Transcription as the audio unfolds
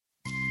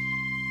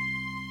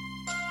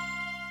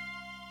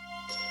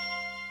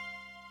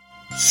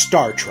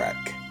Star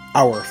Trek,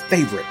 our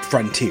favorite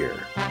frontier.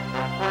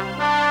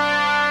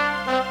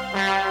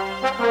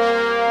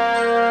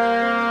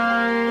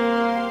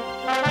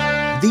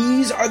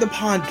 These are the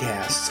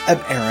podcasts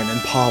of Aaron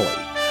and Polly,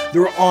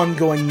 their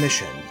ongoing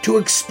mission to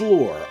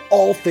explore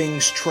all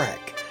things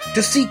Trek,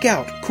 to seek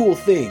out cool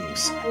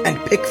things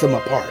and pick them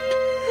apart,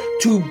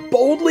 to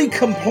boldly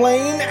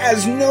complain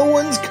as no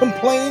one's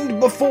complained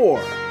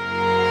before.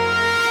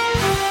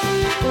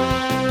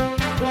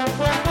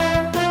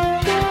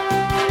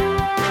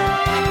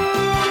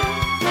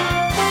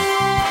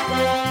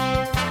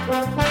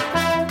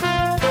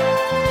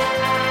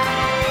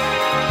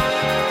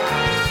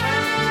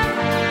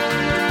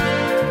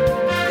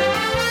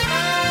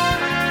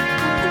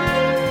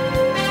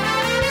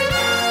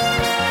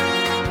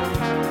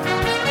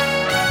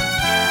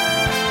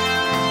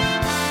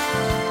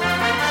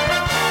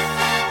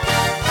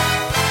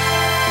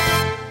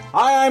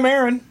 Hi, I'm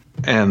Aaron.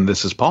 And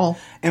this is Paul.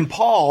 And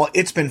Paul,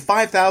 it's been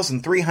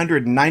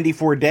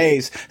 5,394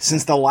 days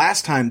since the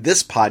last time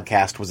this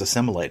podcast was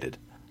assimilated.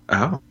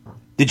 Oh,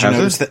 did you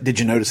notice that? Did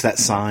you notice that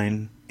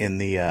sign in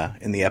the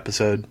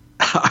episode?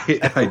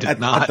 I did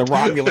not. At the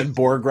Romulan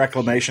Borg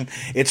reclamation.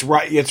 It's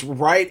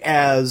right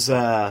as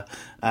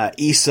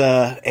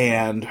Issa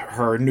and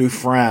her new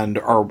friend,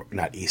 or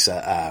not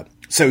Issa,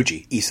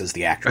 Soji. Issa's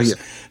the actress. Oh,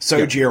 yeah.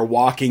 Soji are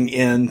walking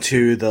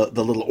into the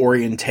little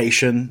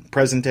orientation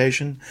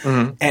presentation.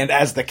 Mm-hmm. And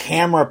as the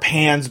camera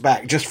pans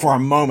back just for a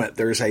moment,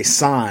 there's a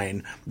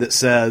sign that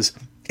says,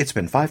 "It's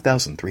been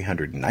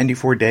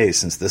 5,394 days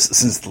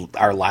since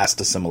our last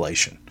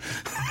assimilation."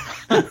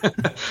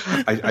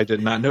 I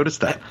did not notice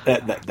that.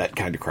 That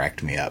kind of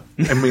cracked me up.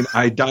 I mean,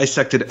 I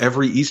dissected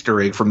every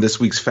Easter egg from this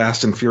week's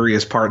Fast and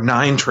Furious Part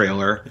 9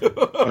 trailer,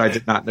 but I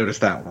did not notice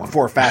that one.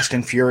 For Fast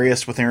and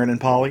Furious with Aaron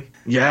and Polly?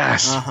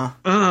 Yes.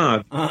 Our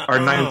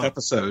 9th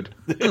episode.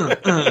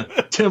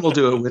 Tim will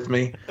do it with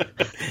me.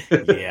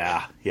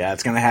 Yeah,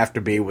 it's going to have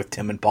to be with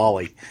Tim and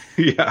Polly.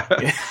 Yeah.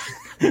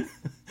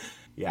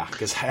 Yeah,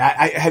 because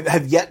I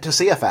have yet to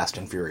see a Fast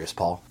and Furious,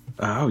 Paul.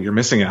 Oh, you're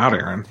missing out,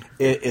 Aaron.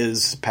 It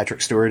is Patrick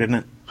Stewart, isn't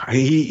it?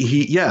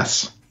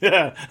 Yes.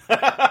 Yeah,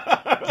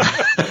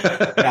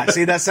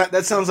 see, that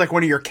sounds like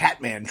one of your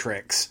Catman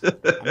tricks.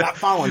 I'm not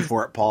falling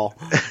for it, Paul.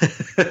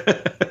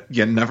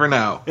 You never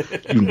know.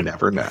 You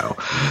never know.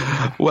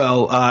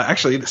 Well,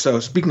 actually, so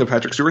speaking of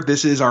Patrick Stewart,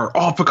 this is our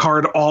All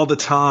Picard All the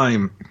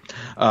Time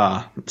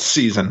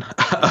season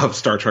of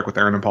Star Trek with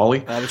Aaron and Polly.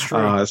 That is true.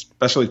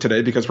 Especially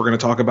today, because we're going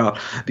to talk about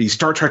the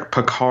Star Trek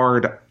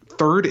Picard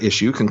third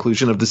issue,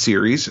 conclusion of the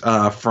series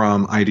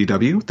from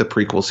IDW, the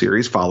prequel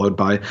series, followed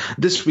by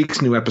this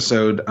week's new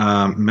episode,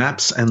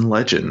 Maps and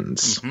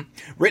Legends. Mm-hmm.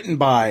 Written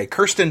by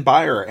Kirsten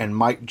Beyer and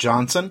Mike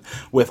Johnson,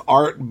 with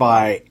art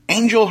by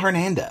Angel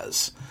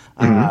Hernandez.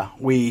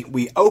 Mm-hmm.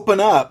 We open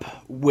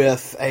up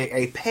with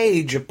a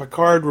page of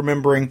Picard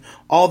remembering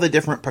all the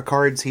different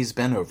Picards he's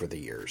been over the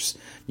years.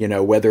 You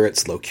know, whether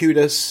it's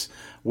Locutus,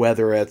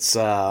 whether it's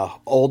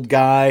old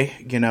guy,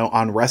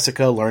 on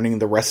Resica learning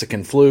the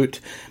Resican flute,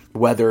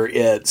 whether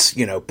it's,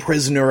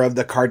 prisoner of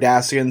the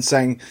Cardassians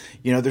saying,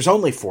 there's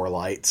only 4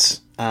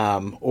 lights,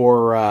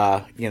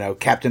 or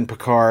Captain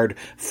Picard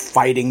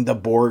fighting the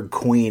Borg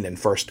Queen in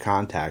First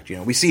Contact.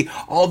 We see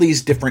all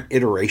these different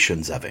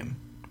iterations of him.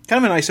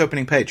 Kind of a nice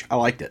opening page. I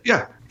liked it.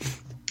 Yeah.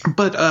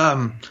 But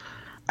I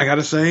got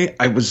to say,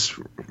 it was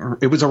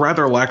a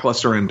rather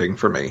lackluster ending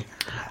for me.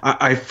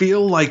 I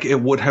feel like it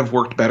would have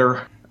worked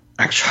better.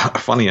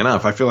 Actually, funny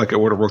enough, I feel like it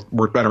would have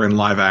worked better in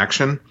live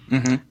action.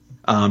 Mm-hmm.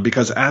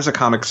 Because as a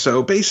comic,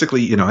 so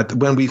basically,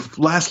 when we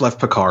last left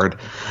Picard,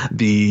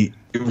 the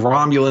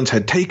Romulans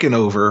had taken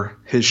over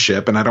his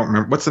ship, and I don't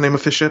remember, what's the name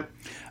of his ship?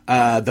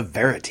 The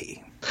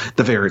Verity.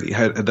 The Verity.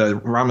 The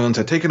Romulans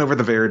had taken over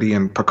the Verity,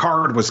 and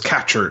Picard was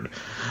captured.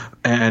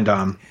 And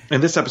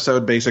in this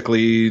episode,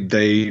 basically,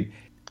 they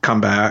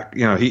come back.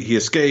 He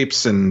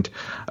escapes, and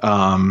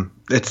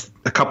it's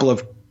a couple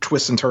of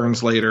twists and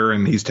turns later,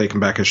 and he's taken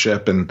back his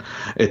ship, and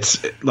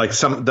it's like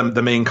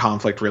the main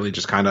conflict really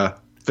just kind of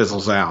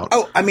fizzles out.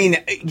 Oh, I mean,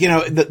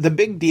 the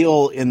big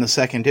deal in the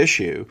second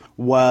issue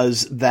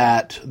was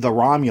that the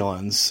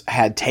Romulans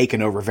had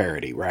taken over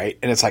Verity, right?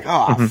 And it's like,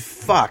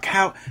 fuck,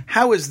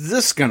 how is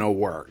this going to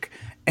work?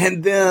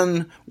 And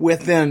then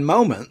within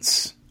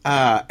moments,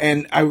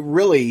 and I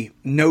really,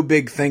 no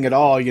big thing at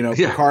all,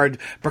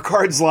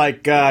 Picard's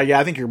like,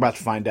 I think you're about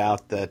to find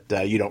out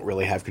that you don't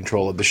really have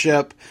control of the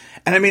ship.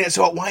 And I mean,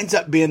 so it winds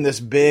up being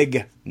this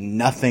big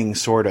nothing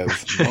sort of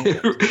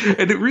moment.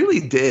 And it really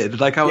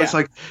did. Like, I was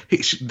like,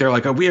 they're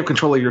like, we have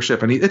control of your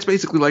ship. And it's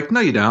basically like, no,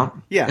 you don't.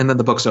 Yeah. And then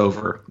the book's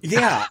over.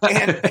 Yeah.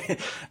 And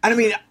I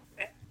mean,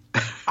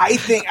 I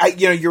think,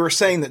 you were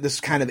saying that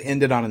this kind of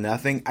ended on a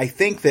nothing. I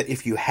think that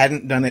if you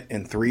hadn't done it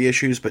in 3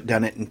 issues, but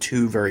done it in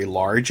 2 very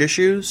large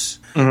issues,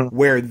 mm-hmm.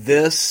 where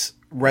this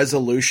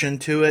resolution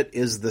to it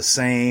is the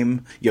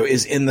same,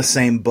 is in the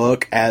same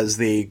book as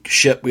the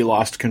ship we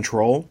lost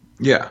control.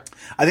 Yeah.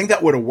 I think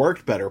that would have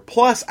worked better.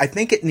 Plus, I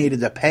think it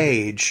needed a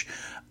page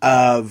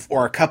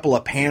or a couple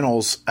of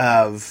panels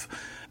of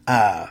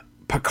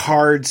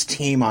Picard's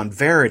team on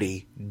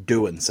Verity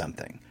doing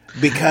something.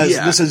 Because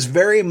this is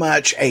very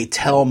much a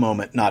tell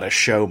moment, not a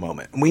show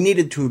moment. We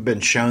needed to have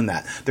been shown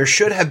that. There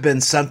should have been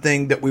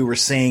something that we were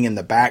seeing in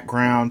the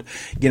background.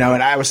 And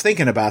I was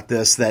thinking about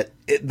this, that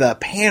the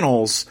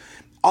panels,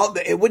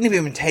 it wouldn't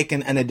have even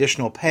taken an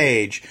additional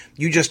page.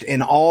 You just,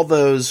 in all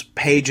those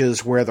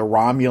pages where the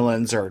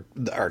Romulans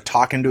are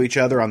talking to each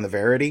other on the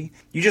Verity,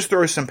 you just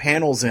throw some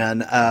panels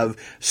in of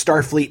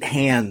Starfleet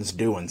hands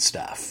doing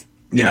stuff.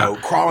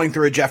 Crawling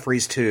through a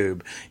Jeffries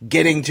tube,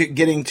 getting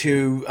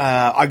to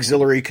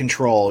auxiliary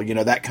control,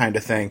 that kind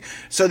of thing,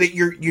 so that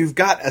you've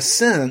got a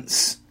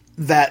sense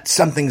that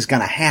something's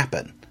going to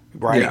happen,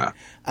 right?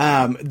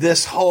 Yeah.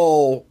 This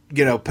whole,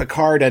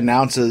 Picard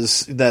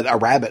announces that a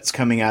rabbit's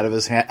coming out of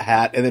his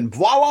hat, and then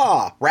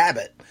voila,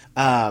 rabbit.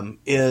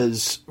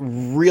 Is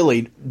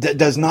really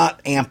does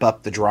not amp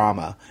up the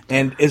drama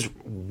and is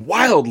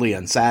wildly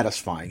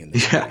unsatisfying in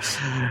this case.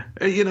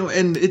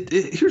 And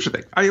here's the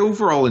thing. I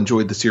overall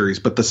enjoyed the series,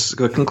 but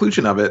the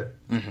conclusion of it,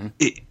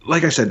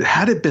 like I said,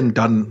 had it been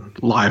done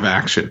live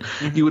action,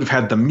 you would have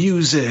had the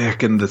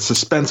music and the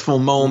suspenseful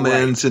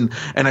moments, right.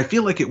 and I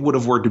feel like it would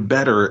have worked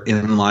better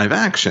in live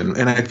action.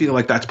 And I feel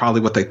like that's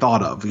probably what they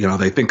thought of.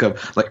 They think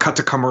of like cut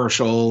to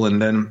commercial and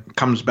then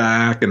comes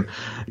back, and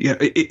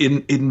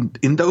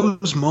in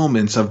those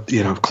moments of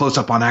close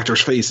up on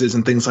actors' faces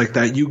and things like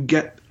that, you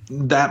get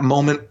that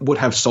moment would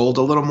have sold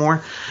a little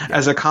more.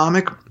 As a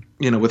comic,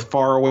 with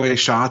far away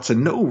shots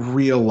and no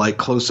real like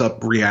close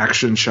up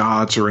reaction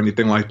shots or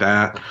anything like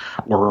that,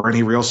 or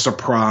any real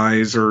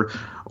surprise or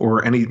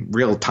any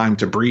real time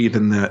to breathe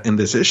in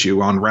this issue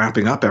on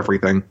wrapping up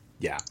everything.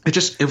 Yeah. It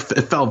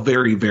fell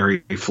very, very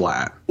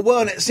flat.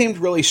 Well, and it seemed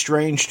really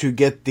strange to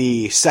get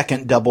the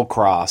second double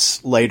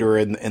cross later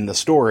in the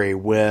story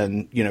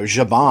when,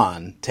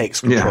 Zhaban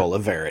takes control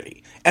of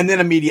Verity and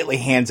then immediately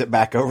hands it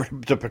back over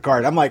to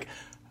Picard. I'm like,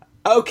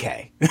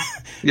 okay.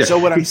 So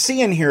what I'm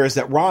seeing here is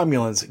that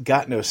Romulans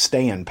got no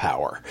staying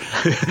power.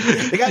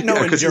 They got no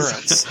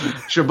endurance.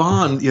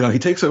 Zhaban, he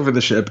takes over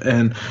the ship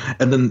and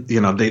then,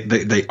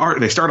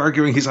 they start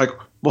arguing. He's like,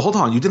 well, hold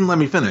on. You didn't let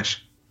me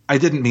finish. I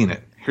didn't mean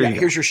it.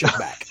 Here's your ship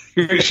back.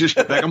 Here's your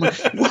ship back. I'm like,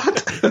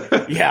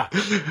 what?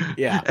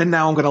 Yeah. And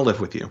now I'm going to live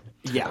with you.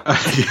 Yeah.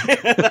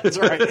 That's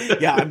right.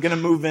 Yeah, I'm going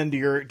to move into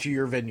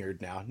your vineyard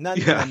now. No.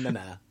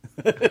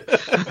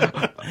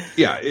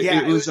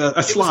 It was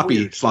a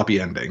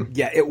sloppy ending.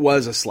 Yeah, it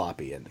was a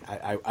sloppy ending.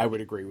 I would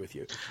agree with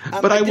you.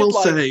 But I will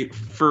say,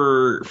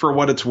 for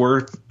what it's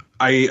worth,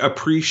 I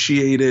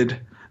appreciated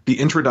the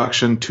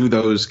introduction to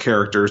those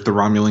characters, the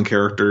Romulan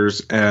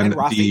characters, and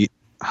the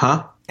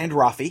and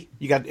Raffi.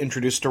 You got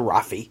introduced to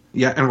Raffi.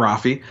 Yeah, and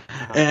Raffi.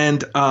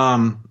 And,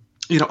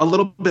 a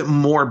little bit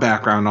more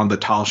background on the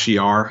Tal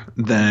Shiar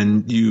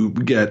than you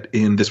get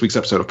in this week's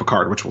episode of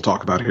Picard, which we'll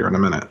talk about here in a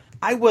minute.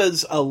 I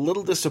was a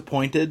little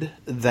disappointed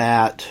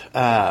that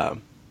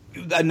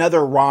another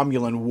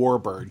Romulan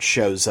warbird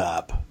shows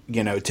up,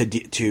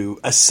 to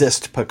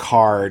assist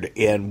Picard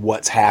in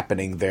what's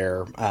happening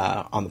there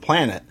on the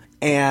planet.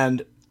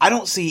 And I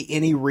don't see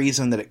any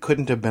reason that it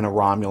couldn't have been a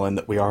Romulan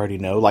that we already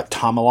know, like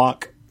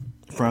Tomalak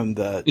from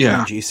the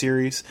TNG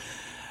series.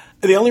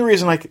 The only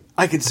reason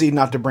I could see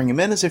not to bring him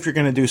in is if you're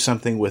going to do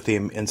something with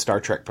him in Star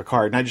Trek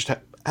Picard, and I just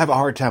have a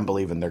hard time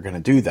believing they're going to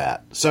do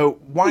that. So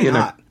why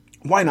not?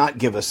 Why not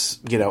give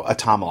us, a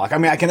Tomalak? I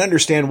mean, I can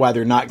understand why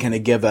they're not going to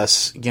give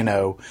us,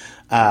 the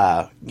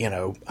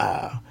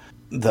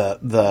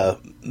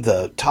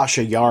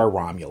Tasha Yar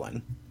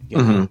Romulan,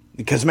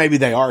 because maybe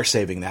they are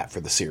saving that for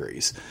the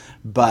series.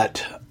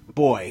 But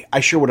boy,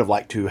 I sure would have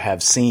liked to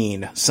have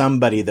seen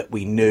somebody that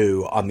we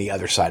knew on the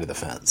other side of the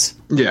fence.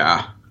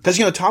 Yeah. Because,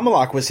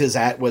 Tomalak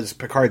was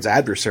Picard's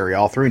adversary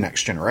all through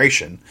Next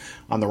Generation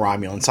on the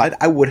Romulan side.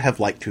 I would have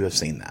liked to have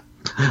seen that.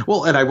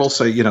 Well, and I will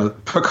say,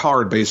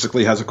 Picard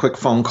basically has a quick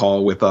phone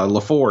call with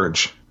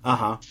LaForge.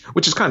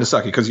 Which is kind of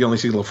sucky because you only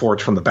see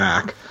LaForge from the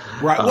back.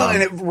 Right. Well,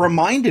 and it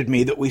reminded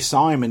me that we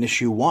saw him in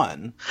issue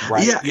 1.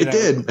 Right? Yeah, it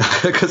did.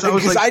 Because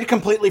I'd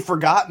completely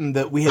forgotten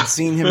that we had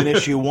seen him in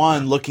issue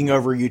 1 looking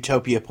over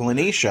Utopia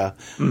Planitia.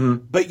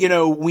 But,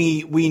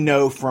 we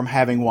know from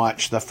having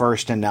watched the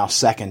first and now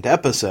second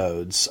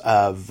episodes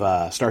of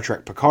Star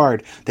Trek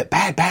Picard that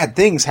bad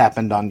things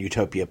happened on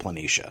Utopia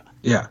Planitia.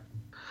 Yeah.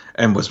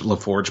 And was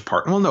LaForge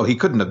part? Well, no, he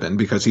couldn't have been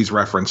because he's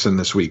referenced in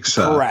this week's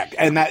correct.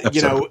 And that,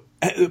 episode.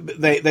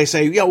 They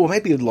say, well,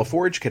 maybe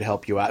LaForge could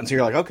help you out. And so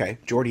you're like, okay,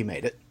 Geordi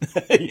made it.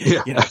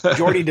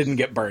 Geordi didn't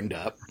get burned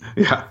up.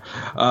 Yeah.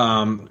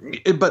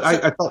 But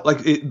I felt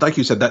like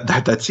you said,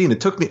 that scene, it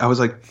took me, I was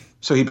like,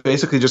 so he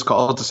basically just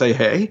called to say,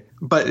 hey,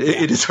 but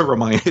it is a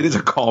reminder, it is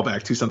a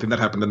callback to something that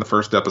happened in the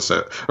first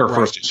episode, or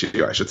first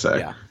issue, I should say.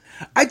 Yeah.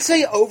 I'd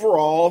say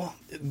overall,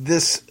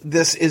 this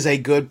is a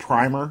good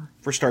primer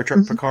for Star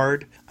Trek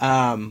Picard.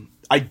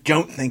 I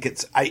don't think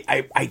it's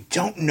I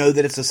don't know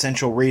that it's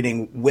essential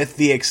reading, with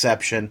the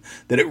exception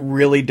that it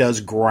really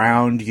does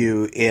ground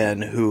you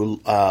in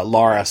who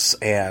Laris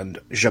and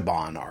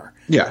Zhaban are.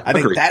 Yeah, I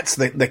think that's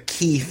the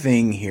key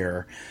thing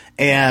here.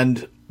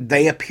 And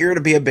they appear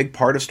to be a big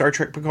part of Star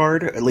Trek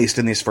Picard, at least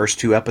in these first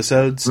 2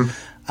 episodes.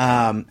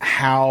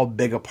 How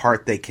big a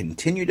part they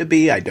continue to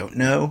be, I don't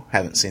know.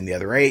 Haven't seen the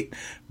other 8.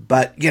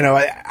 But,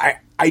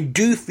 I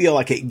do feel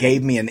like it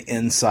gave me an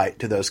insight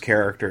to those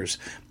characters.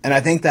 And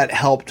I think that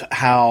helped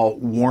how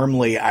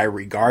warmly I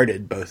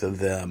regarded both of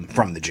them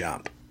from the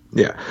jump.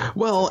 Yeah.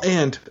 Well,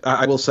 and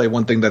I will say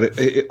one thing, that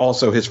it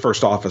also his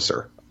first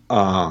officer.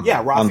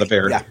 Rafi. On the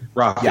Verity. Yeah.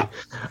 Rafi.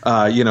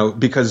 Yeah.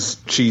 Because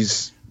she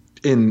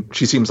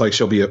seems like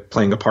she'll be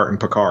playing a part in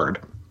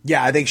Picard.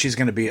 Yeah, I think she's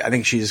going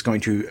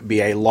to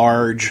be a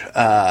large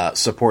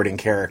supporting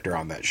character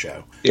on that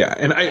show. Yeah,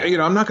 and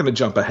I'm not going to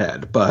jump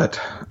ahead,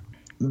 but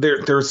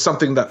there's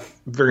something that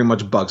very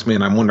much bugs me,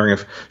 and I'm wondering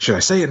should I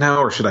say it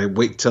now or should I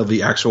wait till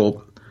the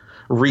actual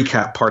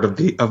recap part of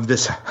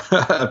this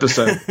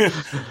episode?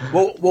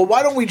 Well,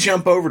 why don't we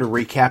jump over to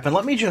recap, and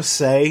let me just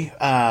say,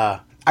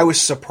 I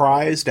was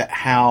surprised at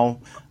how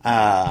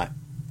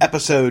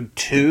episode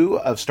 2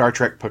 of Star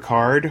Trek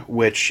Picard,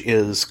 which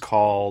is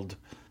called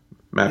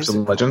Maps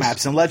and Legends.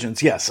 Maps and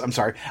Legends. Yes, I'm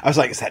sorry. I was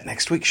like, is that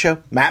next week's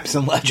show? Maps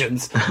and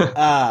Legends.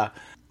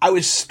 I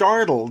was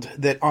startled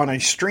that on a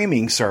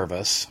streaming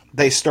service,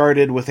 they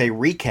started with a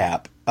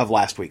recap of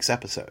last week's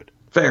episode.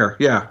 Fair,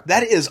 yeah.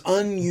 That is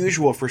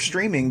unusual for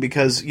streaming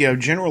because,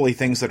 generally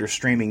things that are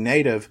streaming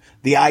native,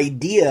 the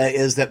idea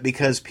is that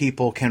because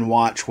people can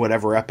watch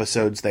whatever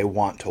episodes they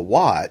want to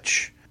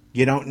watch,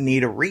 you don't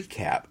need a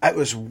recap. That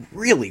was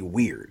really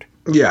weird.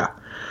 Yeah.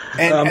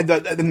 And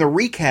the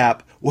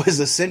recap was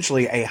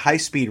essentially a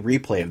high-speed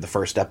replay of the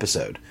first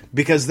episode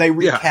because they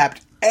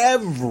recapped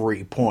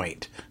every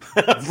point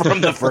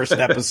from the first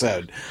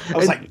episode. I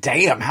was like,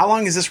 damn, how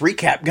long is this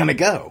recap going to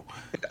go?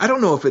 I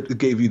don't know if it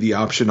gave you the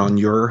option on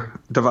your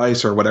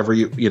device or whatever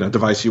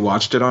device you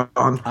watched it on.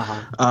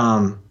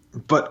 Uh-huh.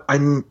 But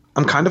I'm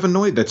kind of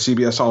annoyed that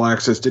CBS All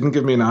Access didn't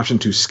give me an option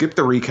to skip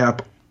the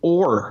recap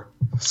or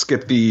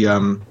skip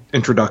the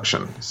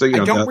introduction. So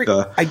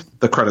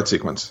the credit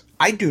sequence.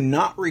 I do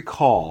not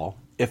recall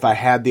if I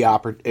had the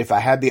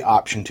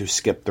option to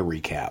skip the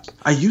recap.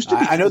 I used to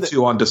be able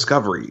to on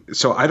Discovery,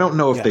 so I don't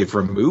know if they've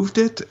removed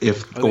it. They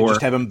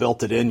just haven't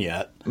built it in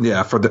yet.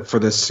 Yeah, for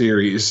this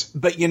series.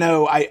 But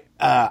I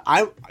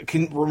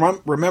can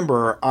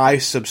remember I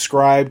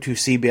subscribed to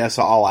CBS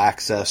All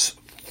Access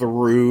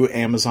through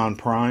Amazon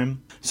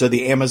Prime. So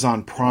the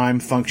Amazon Prime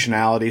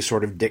functionality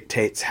sort of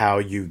dictates how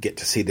you get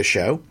to see the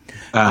show.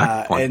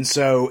 And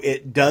so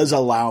it does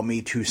allow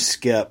me to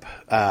skip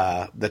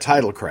the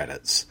title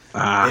credits.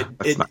 Nice.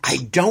 I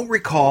don't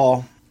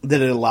recall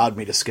that it allowed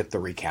me to skip the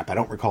recap. I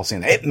don't recall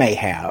seeing that. It may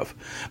have.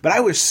 But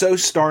I was so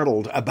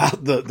startled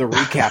about the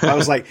recap. I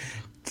was like,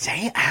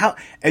 damn, how?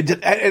 And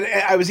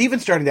I was even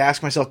starting to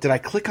ask myself, did I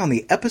click on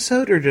the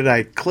episode or did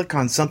I click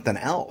on something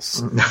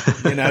else?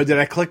 Did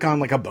I click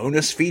on like a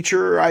bonus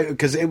feature?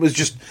 Because it was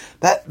just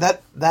that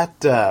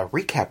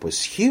recap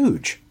was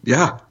huge.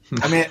 Yeah.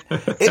 I mean,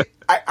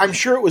 I'm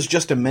sure it was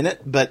just a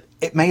minute, but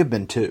it may have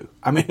been 2.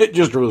 I mean, it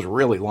just was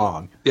really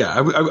long. Yeah,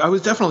 I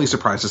was definitely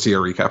surprised to see a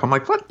recap. I'm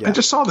like, what? Yeah. I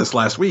just saw this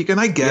last week, and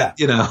I get,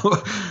 it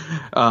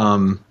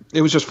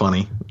was just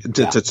funny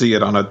to see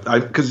it on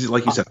because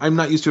like you said, I'm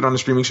not used to it on a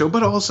streaming show,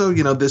 but also,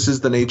 this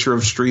is the nature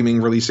of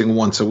streaming, releasing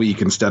once a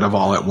week instead of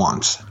all at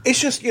once. It's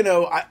just,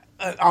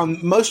 on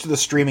most of the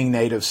streaming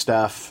native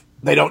stuff,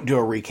 they don't do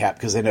a recap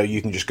because they know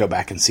you can just go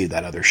back and see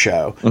that other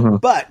show. Mm-hmm.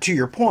 But to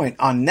your point,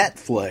 on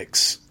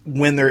Netflix,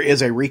 when there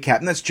is a recap,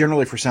 and that's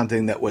generally for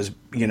something that was,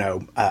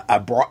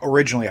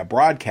 originally a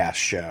broadcast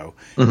show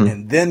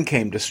and then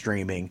came to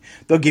streaming,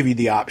 they'll give you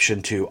the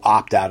option to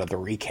opt out of the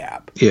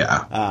recap.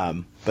 Yeah.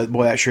 But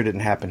boy, that sure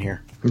didn't happen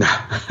here.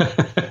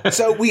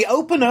 So we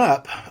open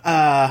up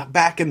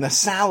back in the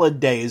salad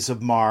days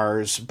of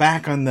Mars,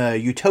 back on the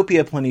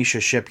Utopia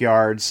Planitia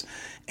shipyards,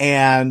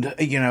 and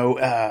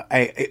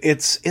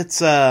it's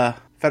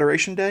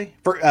Federation Day,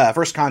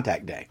 First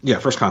Contact Day. Yeah,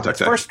 First Contact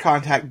Day. First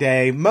Contact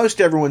Day.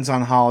 Most everyone's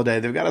on holiday.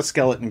 They've got a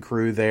skeleton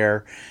crew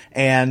there,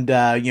 and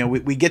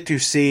we get to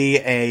see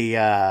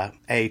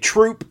a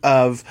troop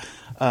of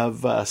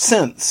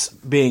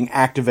synths being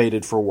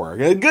activated for work.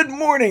 Good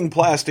morning,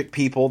 plastic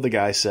people, the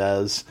guy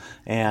says,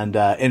 and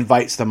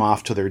invites them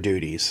off to their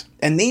duties.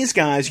 And these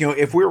guys,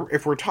 if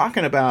we're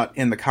talking about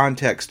in the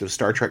context of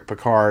Star Trek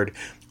Picard,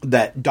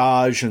 that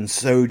Daj and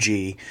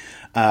Soji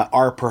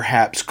are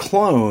perhaps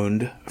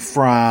cloned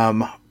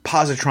from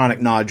positronic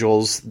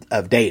nodules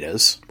of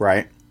Datas,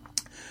 right?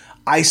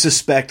 I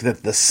suspect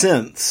that the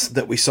synths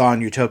that we saw in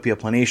Utopia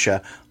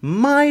Planitia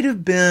might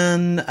have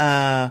been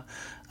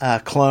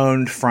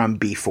cloned from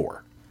B4.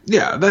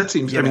 Yeah, that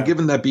seems...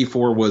 given that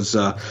B4 was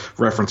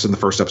referenced in the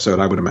first episode,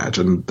 I would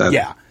imagine that...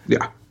 Yeah.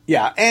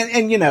 Yeah,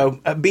 and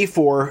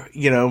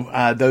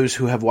B4, those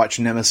who have watched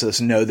Nemesis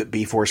know that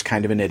B4 is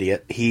kind of an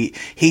idiot. He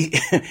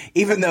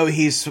even though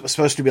he's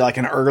supposed to be like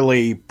an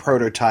early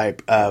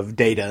prototype of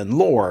Data and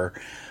lore,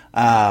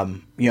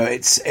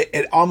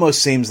 it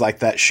almost seems like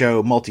that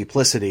show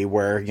Multiplicity,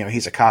 where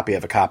he's a copy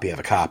of a copy of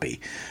a copy,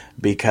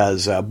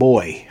 because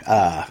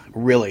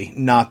really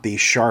not the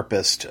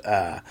sharpest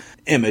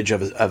image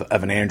of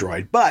an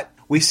android. But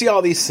we see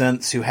all these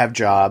synths who have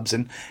jobs,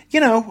 and,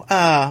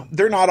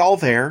 they're not all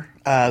there.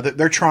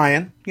 They're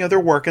trying, they're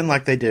working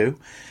like they do.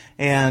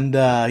 And,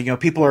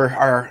 people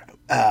are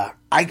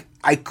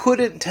I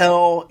couldn't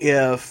tell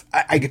if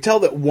I could tell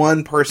that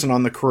one person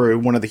on the crew,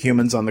 one of the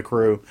humans on the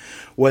crew,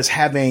 was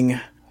having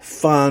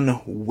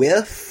fun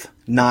with,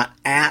 not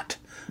at,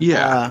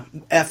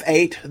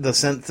 F8, the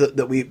synth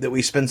that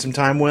we spend some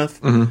time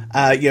with.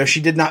 Mm-hmm. She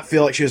did not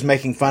feel like she was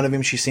making fun of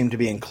him. She seemed to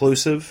be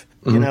inclusive,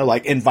 mm-hmm.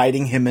 Like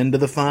inviting him into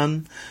the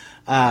fun.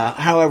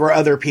 However,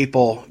 other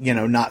people,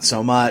 not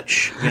so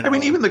much. I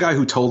mean, even the guy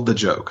who told the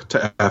joke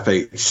to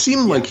F8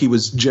 seemed like he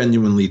was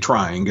genuinely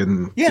trying,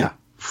 and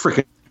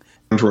freaking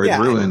Android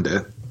ruined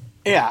it.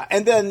 Yeah,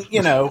 and then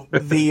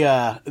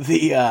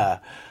the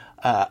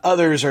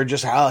others are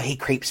just, oh, he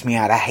creeps me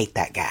out. I hate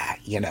that guy.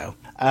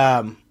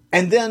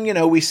 And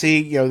then, we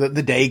see,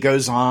 the day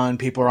goes on,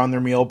 people are on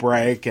their meal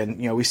break, and,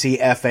 we see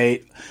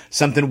F8,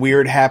 something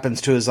weird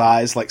happens to his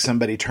eyes, like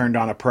somebody turned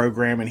on a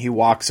program, and he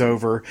walks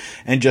over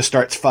and just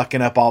starts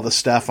fucking up all the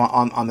stuff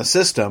on the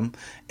system,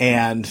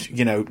 and,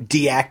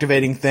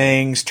 deactivating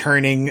things,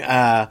 turning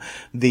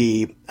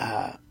the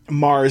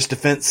Mars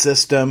defense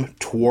system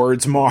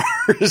towards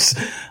Mars.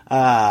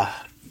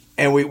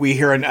 And we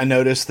hear a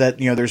notice that,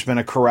 there's been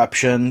a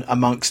corruption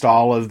amongst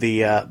all of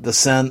the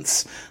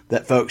synths,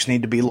 that folks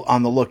need to be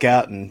on the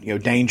lookout, and,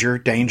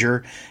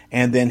 danger.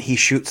 And then he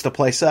shoots the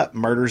place up,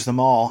 murders them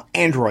all,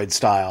 Android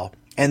style,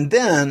 and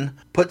then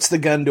puts the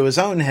gun to his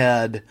own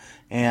head.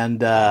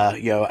 And,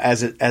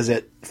 as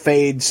it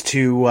fades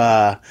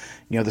to,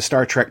 the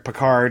Star Trek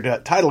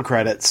Picard title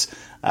credits,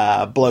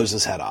 blows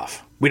his head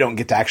off. We don't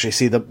get to actually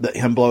see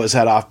him blow his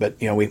head off, but,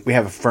 we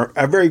have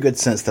a very good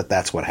sense that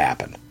that's what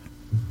happened.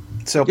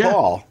 So,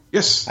 Paul,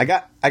 yes, I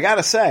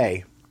gotta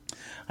say,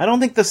 I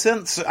don't think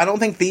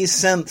these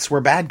synths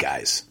were bad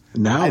guys.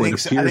 No,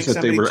 it appears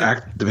that they were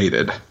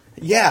activated.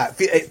 Yeah,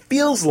 it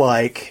feels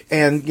like,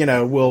 and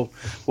we'll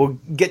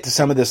get to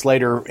some of this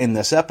later in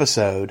this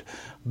episode,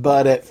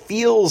 but it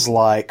feels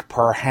like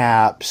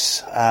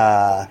perhaps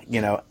a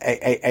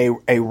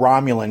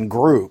Romulan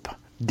group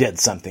did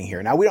something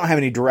here. Now, we don't have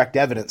any direct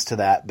evidence to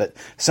that, but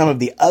some of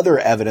the other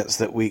evidence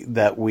that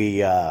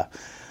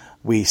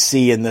we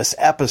see in this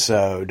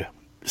episode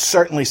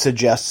certainly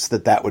suggests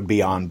that would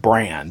be on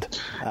brand.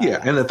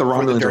 And that the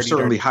Romulans are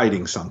certainly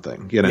hiding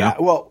something, Yeah,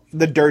 well,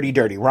 the dirty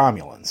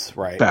Romulans,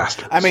 right?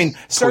 Bastards. I mean,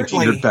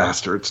 certainly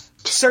bastards.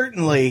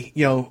 Certainly,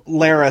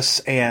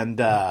 Laris and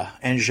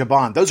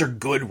Zhaban, those are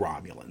good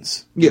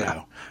Romulans.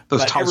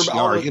 Those Tal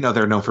Shiar,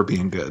 they're known for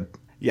being good.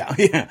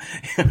 Yeah.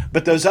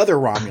 But those other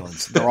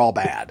Romulans, they're all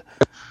bad.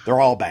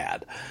 They're all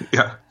bad.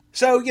 Yeah.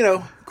 So,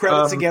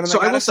 credits again. So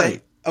I will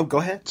say, oh, go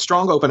ahead.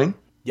 Strong opening.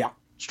 Yeah.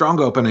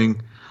 Strong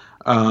opening,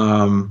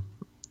 followed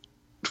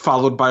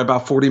by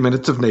about 40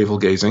 minutes of navel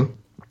gazing.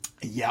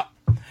 Yeah.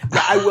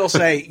 I will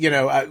say,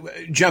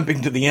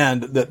 jumping to the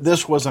end, that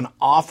this was an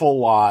awful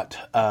lot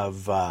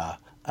of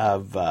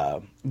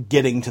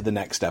getting to the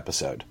next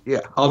episode. Yeah,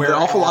 an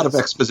awful lot of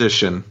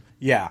exposition.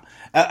 Yeah.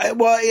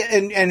 Well,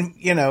 and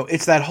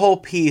it's that whole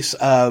piece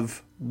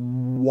of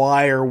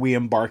why are we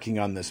embarking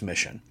on this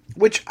mission?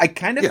 Which I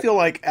kind of feel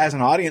like, as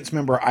an audience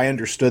member, I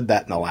understood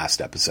that in the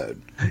last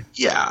episode.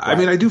 Yeah, right. I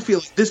mean, I do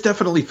feel this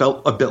definitely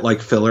felt a bit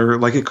like filler.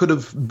 Like it could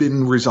have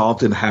been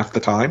resolved in half the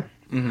time.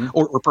 Mm-hmm.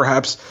 Or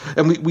perhaps,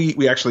 and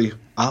we actually,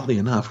 oddly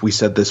enough, we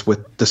said this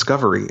with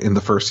Discovery in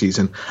the first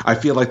season. I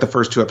feel like the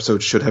first two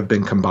episodes should have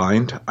been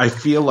combined. I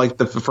feel like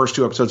the first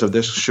two episodes of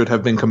this should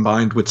have been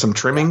combined with some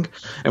trimming,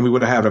 and we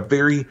would have had a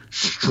very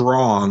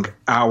strong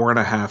hour and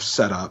a half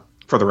setup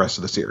for the rest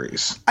of the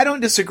series. I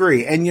don't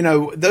disagree. And,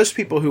 those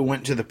people who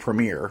went to the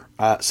premiere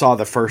saw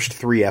the first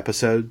 3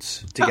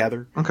 episodes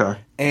together. Oh, okay.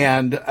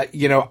 And,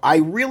 I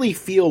really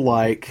feel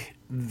like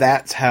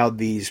that's how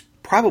these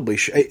probably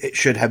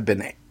should have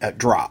been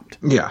dropped.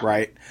 Yeah.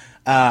 Right?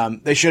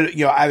 They should,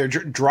 either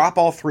drop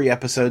all 3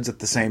 episodes at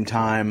the same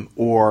time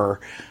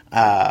or,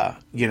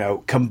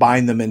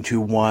 combine them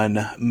into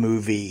one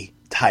movie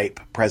type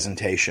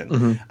presentation.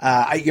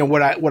 Mm-hmm.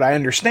 What I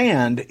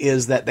understand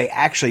is that they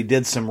actually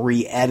did some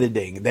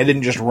re-editing. They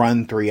didn't just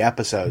run 3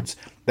 episodes.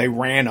 They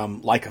ran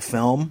them like a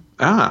film.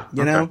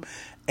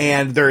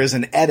 And there is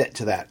an edit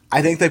to that.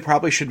 I think they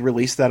probably should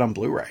release that on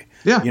Blu-ray.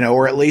 Yeah.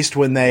 Or at least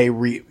when they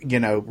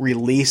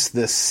release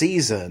this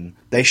season,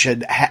 they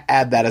should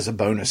add that as a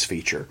bonus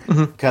feature.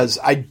 Because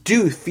I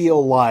do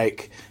feel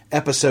like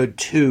episode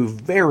 2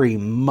 very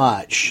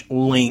much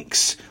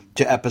links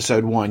to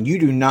episode 1. You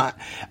do not.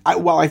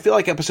 While I feel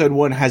like episode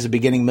 1 has a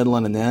beginning, middle,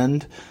 and an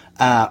end,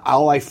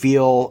 all I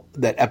feel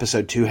that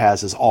episode 2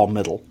 has is all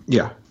middle.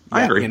 Yeah,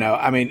 I agree.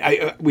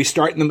 We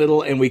start in the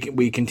middle and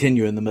we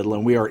continue in the middle,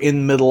 and we are in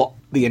the middle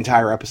the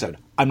entire episode.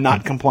 I'm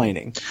not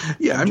complaining.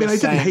 Yeah, I didn't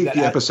hate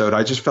the episode.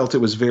 I just felt it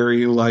was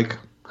very all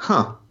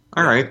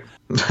right.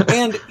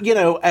 And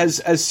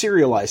as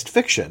serialized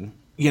fiction,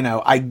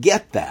 I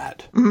get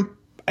that. Mm-hmm.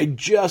 I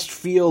just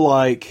feel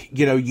like,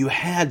 you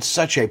had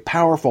such a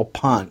powerful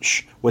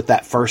punch with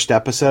that first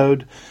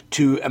episode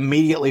to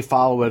immediately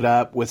follow it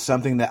up with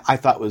something that I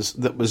thought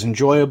was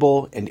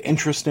enjoyable and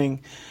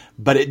interesting,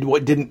 but it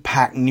didn't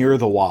pack near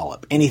the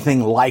wallop,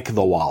 anything like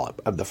the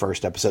wallop of the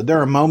first episode. There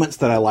are moments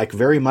that I like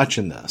very much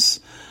in this,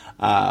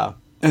 and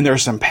there are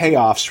some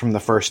payoffs from the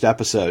first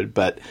episode,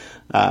 but,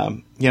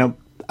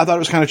 I thought it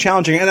was kind of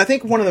challenging. And I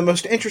think one of the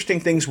most interesting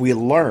things we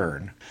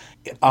learn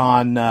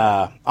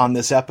on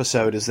this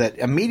episode is that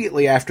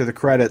immediately after the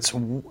credits,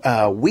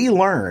 we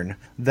learn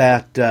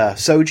that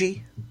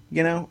Soji,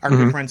 our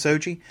good friend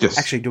Soji. Yes.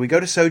 Actually, do we go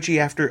to Soji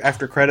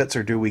after credits,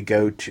 or do we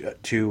go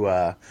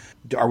to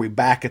are we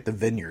back at the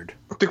vineyard?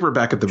 I think we're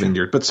back at the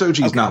vineyard, but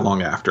Soji's not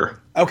long after.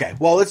 Okay,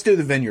 well, let's do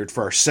the vineyard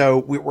first. So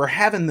we're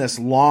having this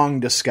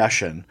long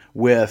discussion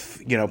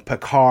with,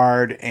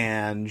 Picard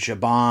and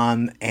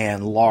Zhaban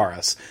and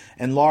Laris.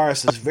 And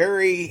Laris is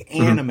very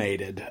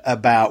animated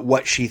about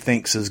what she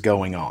thinks is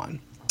going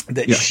on.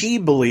 That she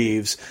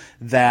believes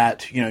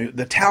that,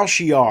 the Tal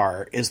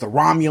Shiar is the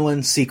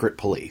Romulan secret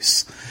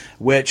police,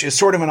 which is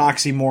sort of an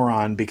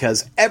oxymoron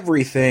because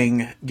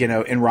everything,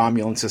 in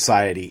Romulan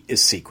society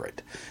is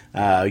secret.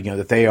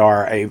 That they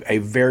are a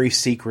very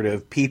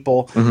secretive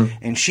people.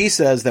 And she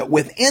says that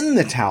within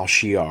the Tal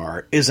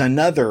Shiar is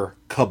another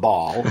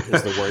cabal,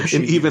 is the word she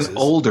An even uses.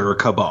 older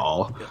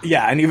cabal.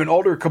 Yeah, an even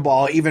older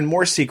cabal, even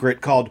more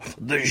secret, called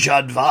the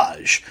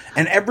Zhad-Vaj.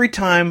 And every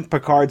time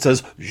Picard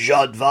says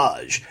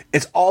Zhad-Vaj,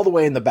 it's all the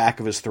way in the back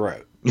of his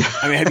throat.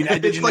 I mean,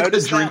 did you like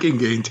notice a drinking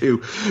game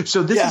too.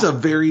 So this is a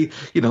very,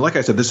 like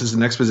I said, this is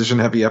an exposition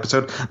heavy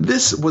episode.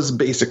 This was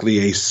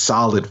basically a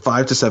solid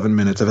 5 to 7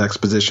 minutes of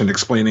exposition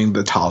explaining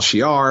the Tal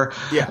Shiar,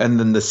 and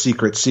then the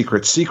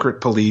secret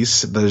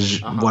police,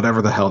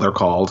 whatever the hell they're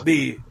called,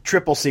 the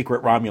triple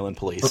secret Romulan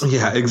police.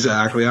 Yeah,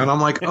 exactly. And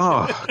I'm like,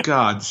 oh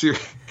God,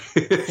 seriously.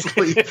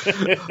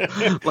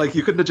 Like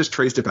you couldn't have just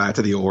traced it back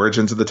to the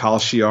origins of the Tal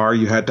Shiar.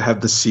 You had to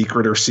have the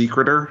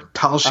secreter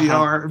Tal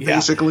Shiar,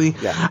 basically.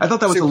 Yeah. I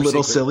thought that was super a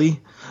little secret.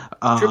 silly.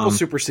 Triple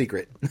super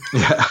secret.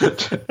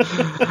 And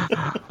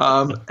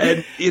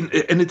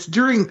it's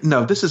during.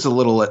 No, this is a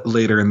little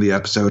later in the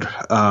episode.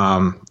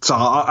 So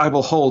I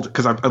will hold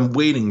because I'm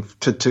waiting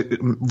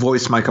to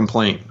voice my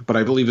complaint, but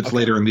I believe it's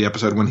later in the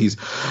episode when he's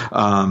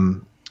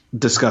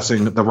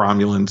discussing the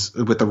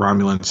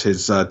Romulans,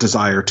 his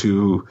desire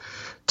to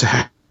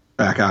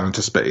back out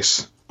into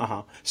space.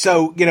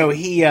 So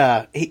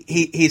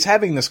he's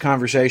having this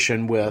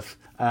conversation with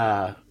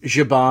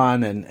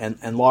Zhaban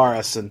and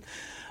Laris, and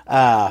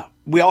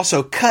we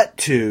also cut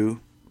to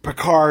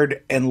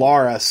Picard and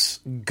Laris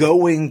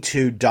going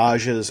to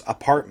Daj's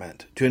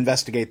apartment to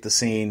investigate the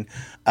scene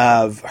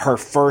of her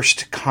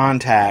first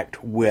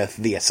contact with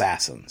the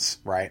assassins,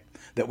 right?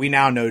 That we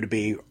now know to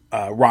be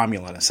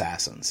Romulan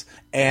assassins.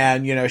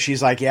 And,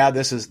 she's like, yeah,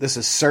 this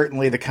is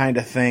certainly the kind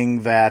of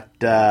thing that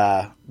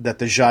the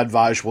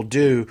Zhad-Vaj will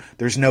do.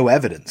 There's no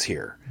evidence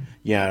here,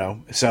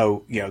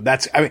 So,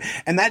 that's,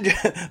 and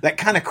that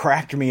kind of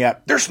cracked me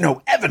up. There's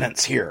no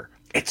evidence here.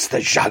 It's the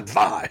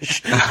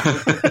Zhad-Vaj.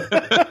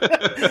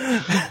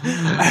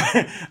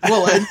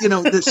 Well, and,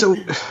 so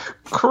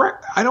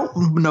correct. I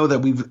don't know that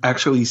we've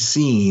actually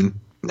seen.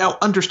 Now,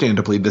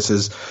 understandably, this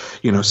is,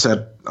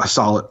 set a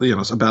solid,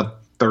 about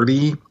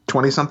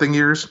 20-something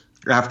years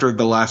after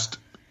the last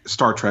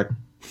Star Trek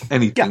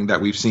anything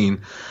that we've seen.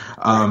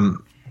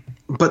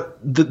 But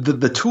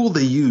the tool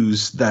they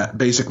use that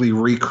basically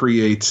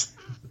recreates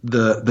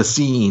the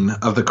scene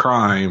of the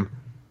crime,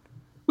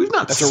 we've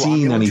not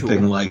seen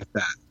anything like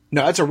that.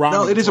 No, it's a Romulan.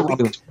 No, it is a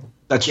Romulan tool.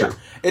 That's true.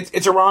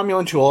 It's a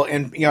Romulan tool,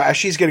 and as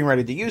she's getting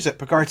ready to use it,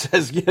 Picard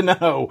says,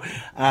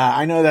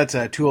 I know that's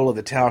a tool of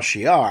the Tal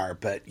Shiar,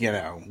 but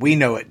we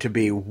know it to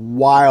be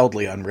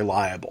wildly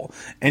unreliable.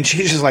 And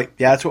she's just like,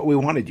 yeah, that's what we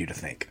wanted you to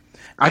think.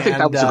 I think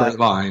that was a great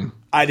line.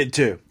 I did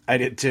too.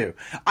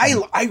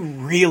 I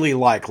really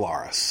like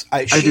Laris.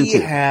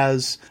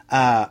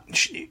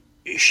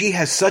 She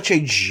has such a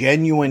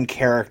genuine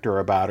character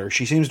about her.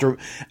 She seems to,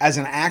 as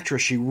an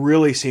actress, she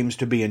really seems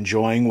to be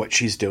enjoying what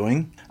she's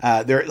doing.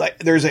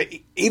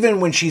 Even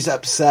when she's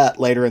upset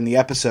later in the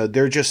episode,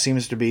 there just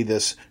seems to be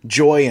this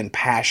joy and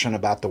passion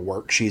about the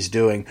work she's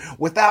doing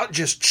without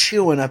just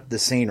chewing up the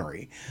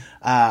scenery.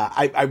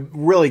 I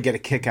really get a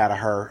kick out of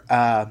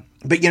her.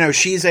 But,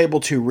 she's able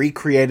to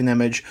recreate an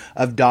image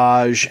of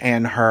Daj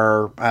and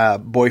her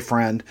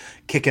boyfriend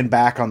kicking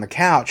back on the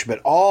couch, but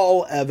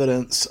all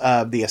evidence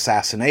of the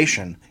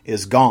assassination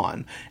is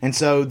gone. And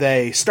so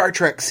they Star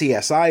Trek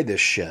CSI this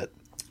shit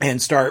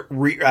and start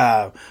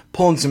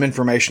pulling some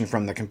information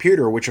from the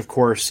computer, which, of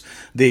course,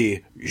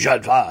 the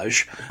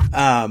Zhad-Vaj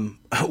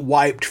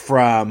wiped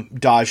from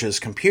Daj's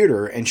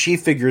computer, and she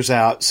figures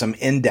out some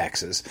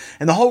indexes.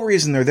 And the whole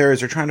reason they're there is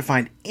they're trying to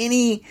find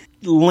any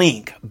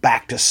link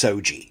back to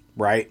Soji.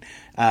 Right?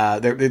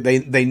 They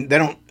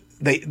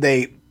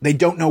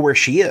don't know where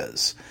she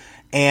is.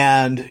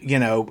 And,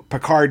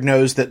 Picard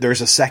knows that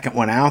there's a second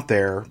one out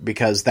there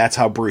because that's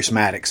how Bruce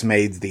Maddox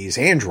made these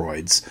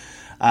androids.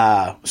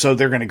 So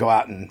they're going to go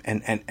out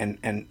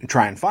and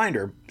try and find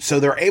her. So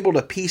they're able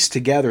to piece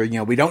together,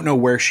 we don't know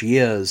where she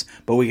is,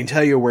 but we can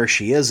tell you where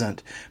she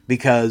isn't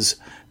because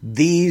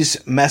these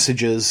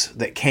messages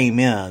that came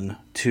in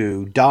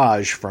to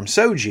Daj from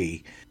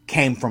Soji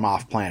came from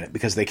off planet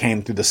because they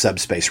came through the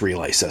subspace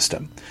relay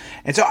system.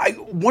 And so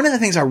one of the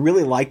things I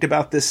really liked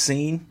about this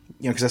scene,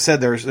 because I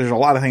said there's a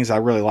lot of things I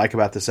really like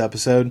about this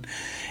episode,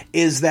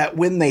 is that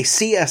when they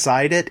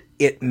CSI'd it,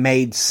 it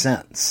made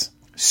sense.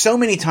 So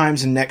many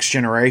times in Next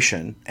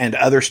Generation and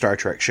other Star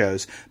Trek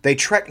shows, they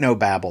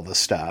technobabble the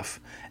stuff,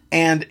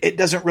 and it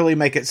doesn't really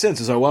make it sense.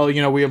 It's like, well,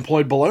 we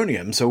employed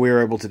polonium, so we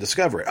were able to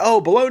discover it.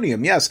 Oh,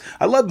 polonium, yes,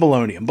 I love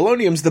polonium.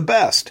 Polonium's the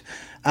best.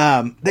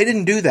 They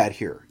didn't do that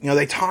here.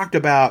 They talked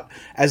about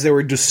as they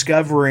were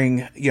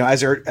discovering,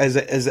 as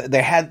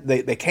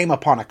they came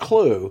upon a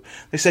clue.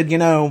 They said,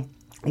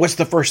 what's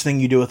the first thing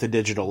you do with a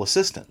digital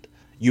assistant?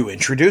 You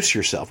introduce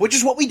yourself, which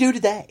is what we do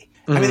today.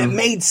 Mm-hmm. I mean, it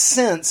made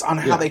sense on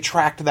how they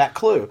tracked that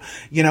clue.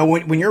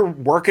 When you're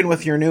working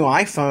with your new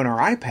iPhone or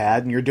iPad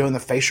and you're doing the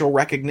facial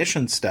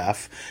recognition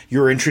stuff,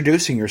 you're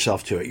introducing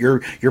yourself to it.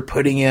 You're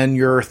putting in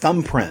your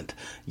thumbprint.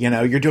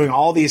 You're doing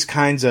all these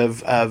kinds of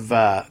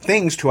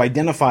things to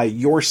identify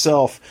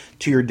yourself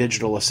to your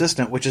digital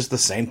assistant, which is the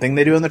same thing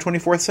they do in the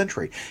 24th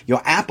century.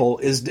 Apple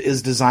is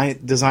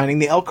designing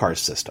the LCARS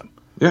system.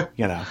 Yeah,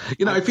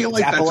 I feel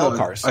like I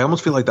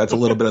almost feel like that's a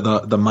little bit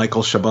of the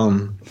Michael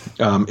Chabon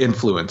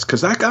influence,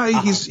 because that guy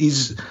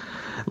he's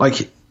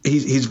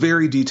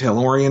very detail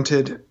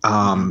oriented.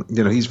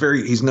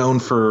 He's known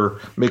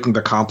for making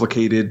the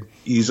complicated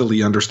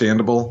easily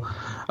understandable.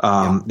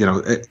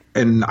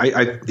 And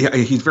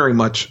he's very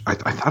much. I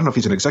don't know if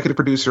he's an executive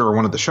producer or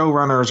one of the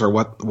showrunners or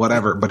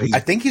whatever. But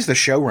I think he's the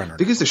showrunner. I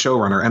think he's the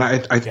showrunner, and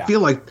I feel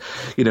like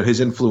his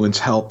influence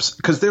helps,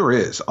 because there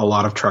is a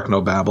lot of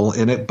technobabble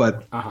in it,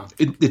 but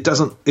it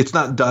doesn't. It's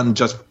not done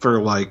just for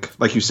like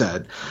you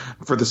said,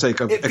 for the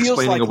sake of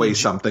explaining away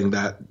something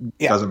that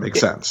doesn't make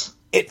sense.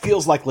 It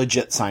feels like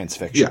legit science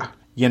fiction.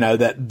 Yeah.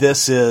 That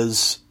this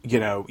is,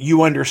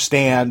 you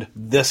understand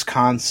this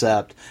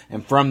concept,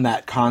 and from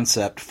that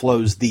concept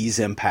flows these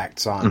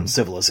impacts on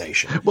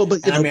civilization. Well,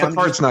 but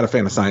Picard's not a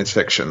fan of science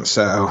fiction,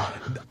 so.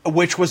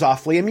 Which was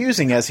awfully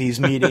amusing as he's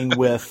meeting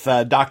with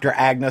Dr.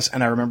 Agnes,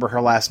 and I remember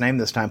her last name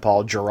this time,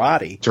 Paul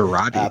Girardi.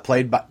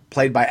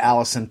 Played by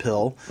Alison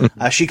Pill.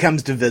 She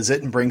comes to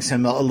visit and brings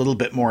him a little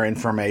bit more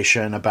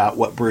information about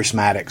what Bruce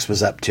Maddox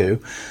was up to.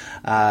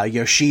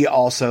 She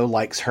also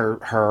likes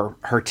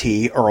her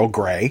tea, Earl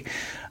Grey,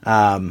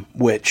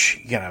 which,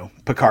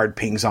 Picard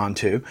pings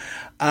onto.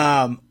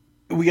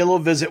 We get a little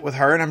visit with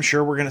her, and I'm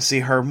sure we're going to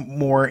see her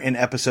more in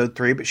episode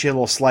 3, but she had a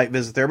little slight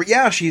visit there. But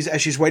yeah, as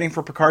she's waiting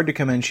for Picard to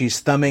come in, she's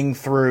thumbing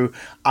through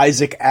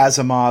Isaac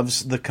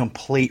Asimov's The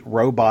Complete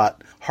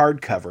Robot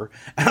hardcover.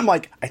 And I'm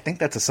like, I think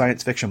that's a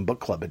science fiction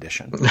book club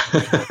edition.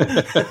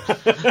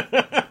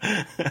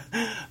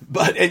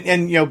 But,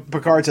 and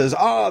Picard says,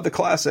 the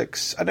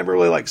classics. I never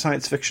really liked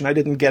science fiction. I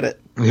didn't get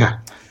it. Yeah.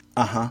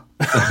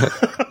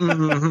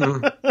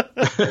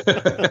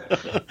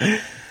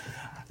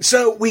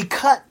 So we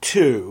cut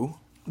to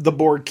the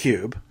Borg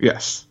cube.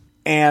 Yes.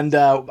 And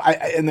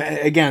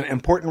again,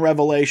 important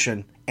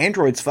revelation: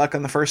 androids fuck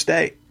on the first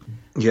date.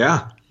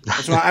 Yeah.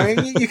 So,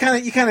 you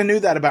kind of knew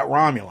that about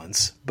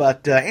Romulans,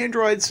 but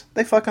androids,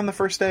 they fuck on the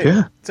first date.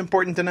 Yeah. It's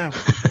important to know.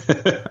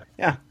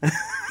 Yeah.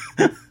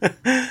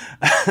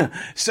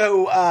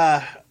 So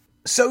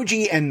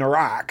Soji and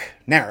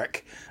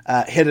Narek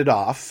hit it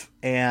off,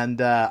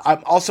 and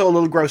I'm also a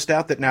little grossed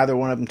out that neither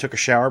one of them took a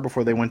shower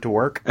before they went to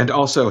work. And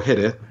also hit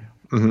it.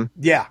 Mm-hmm.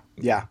 Yeah.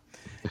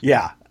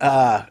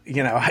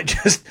 I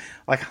just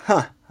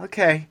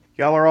okay.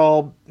 Y'all are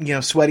all,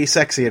 sweaty,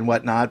 sexy, and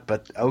whatnot,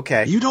 but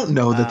okay. You don't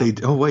know that they...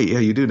 Oh, wait, yeah,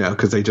 you do know,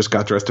 because they just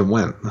got dressed and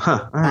went.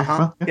 Huh. All right,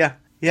 well,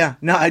 yeah.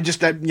 No, I just,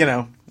 just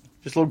a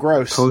little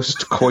gross.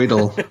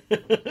 Post-coital.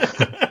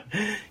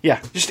 Yeah,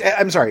 just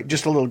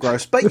a little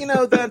gross. But,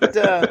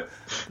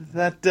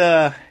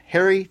 that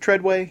Henry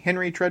Treadway?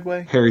 Harry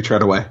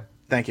Treadaway.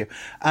 Thank you.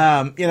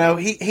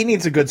 He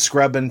needs a good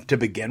scrubbing to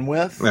begin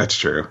with. That's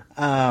true.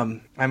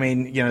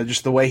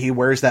 Just the way he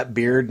wears that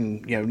beard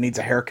and, needs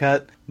a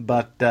haircut.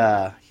 But,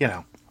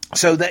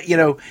 so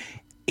that,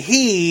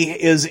 he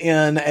is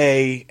in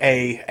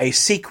a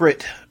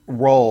secret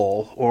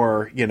role,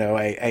 or,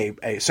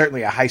 a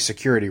certainly a high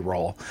security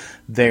role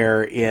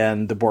there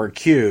in the Borg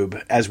cube,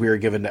 as we are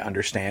given to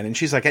understand. And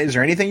she's like, hey, is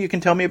there anything you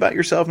can tell me about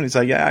yourself? And he's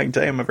like, yeah, I can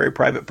tell you I'm a very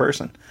private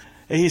person.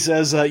 He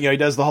says, he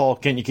does the whole,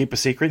 can you keep a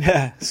secret?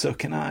 Yeah, so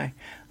can I.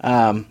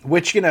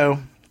 Which,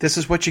 this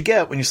is what you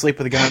get when you sleep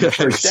with a guy on the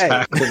first date.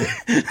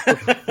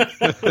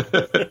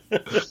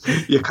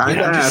 You kind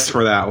of asked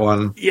for that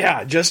one.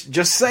 Yeah, just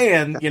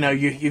saying,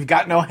 you've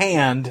got no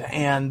hand,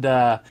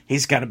 and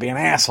he's got to be an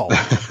asshole.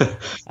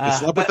 You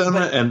slept with him,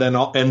 and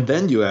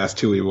then you asked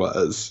who he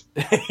was.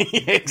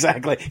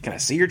 Exactly. Can I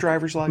see your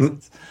driver's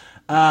license?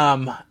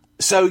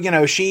 So,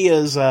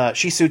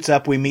 she suits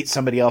up. We meet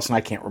somebody else, and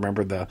I can't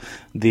remember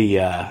the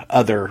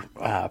other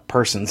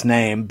person's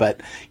name,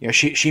 but,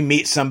 she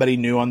meets somebody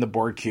new on the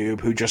Borg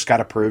cube who just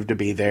got approved to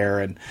be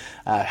there, and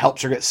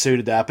helps her get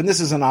suited up. And this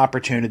is an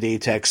opportunity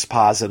to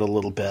exposit a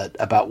little bit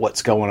about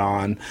what's going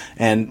on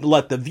and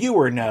let the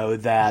viewer know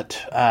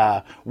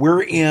that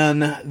we're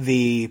in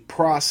the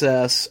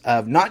process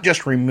of not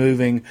just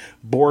removing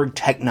Borg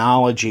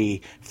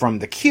technology from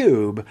the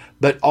cube,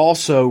 but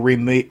also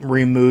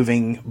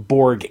removing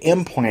Borg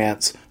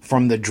implants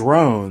from the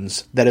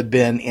drones that have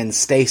been in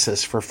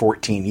stasis for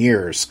 14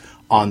 years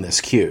on this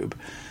cube.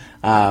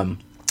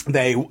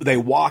 They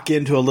walk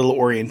into a little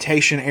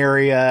orientation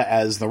area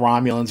as the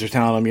Romulans are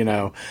telling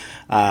them,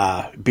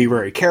 be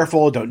very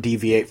careful, don't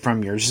deviate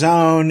from your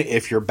zone.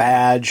 If your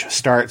badge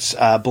starts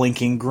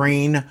blinking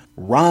green,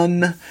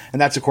 run. And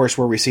that's, of course,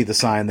 where we see the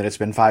sign that it's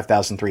been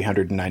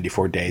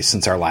 5,394 days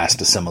since our last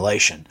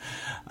assimilation.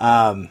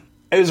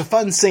 It was a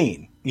fun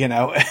scene, and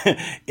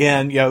the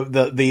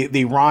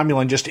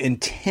Romulan just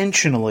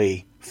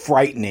intentionally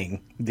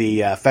frightening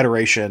the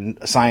Federation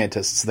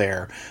scientists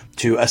there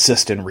to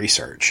assist in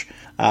research.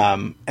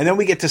 And then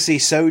we get to see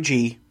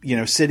Soji,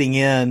 sitting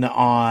in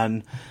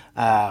on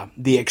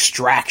the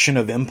extraction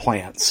of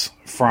implants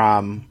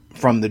from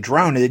the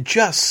drone. It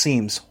just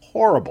seems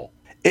horrible.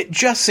 It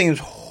just seems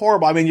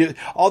horrible. I mean,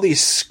 all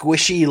these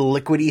squishy,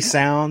 liquidy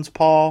sounds,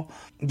 Paul.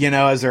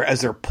 as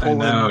they're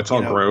pulling. I know, it's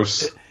all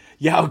gross.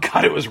 Yeah, oh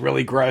God, it was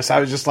really gross.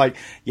 I was just like,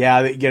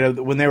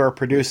 when they were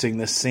producing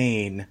this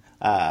scene,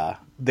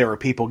 there were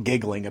people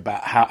giggling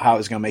about how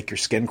it's going to make your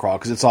skin crawl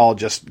because it's all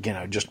just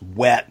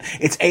wet.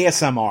 It's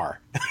ASMR.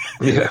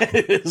 Yeah.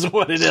 is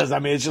what it is. I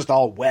mean, it's just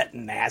all wet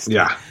and nasty.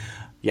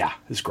 Yeah,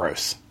 it's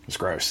gross. It's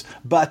gross.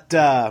 But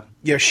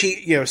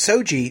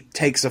Soji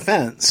takes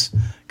offense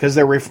because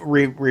they're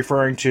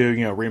referring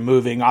to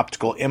removing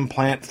optical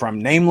implant from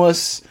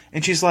Nameless,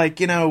 and she's like,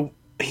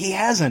 he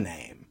has a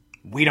name.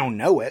 We don't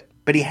know it,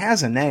 but he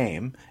has a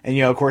name. And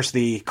of course,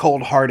 the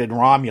cold-hearted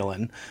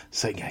Romulan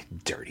saying,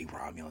 "Dirty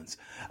Romulans."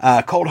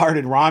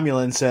 Cold-hearted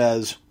Romulan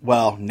says,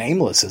 "Well,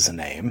 Nameless is a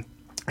name."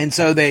 And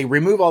so they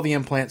remove all the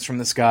implants from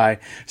this guy.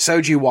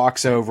 Soji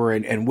walks over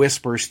and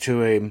whispers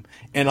to him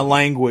in a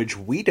language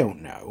we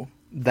don't know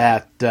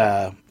that,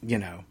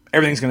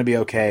 everything's going to be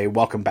okay.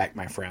 Welcome back,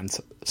 my friends.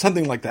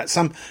 Something like that.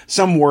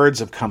 Some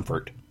words of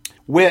comfort,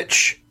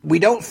 which we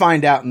don't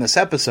find out in this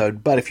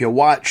episode. But if you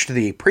watched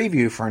the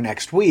preview for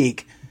next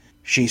week,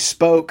 she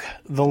spoke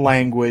the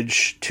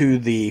language to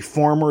the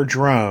former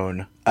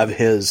drone of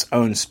his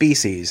own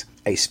species,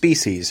 a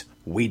species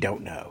we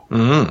don't know.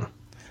 Mm-hmm.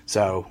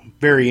 So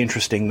very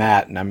interesting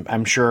that, and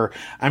I'm sure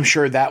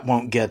that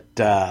won't get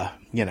that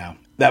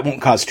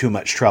won't cause too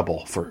much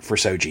trouble for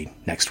Soji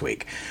next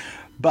week.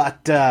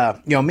 But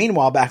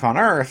meanwhile, back on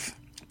Earth,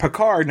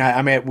 Picard.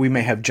 We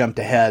may have jumped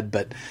ahead,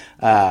 but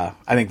I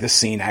think this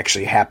scene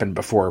actually happened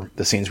before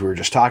the scenes we were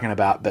just talking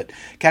about. But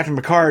Captain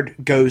Picard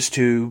goes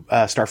to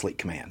Starfleet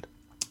Command,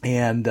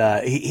 and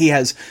he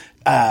has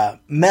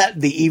met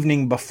the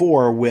evening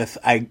before with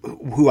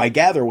who I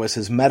gather was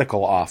his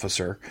medical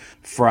officer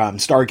from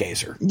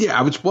Stargazer. Yeah,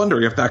 I was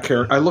wondering if that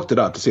character. I looked it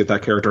up to see if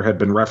that character had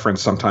been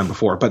referenced sometime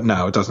before, but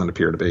no, it doesn't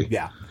appear to be.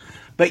 Yeah,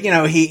 but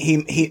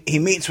he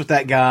meets with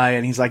that guy,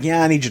 and he's like,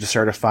 "Yeah, I need you to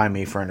certify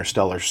me for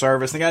interstellar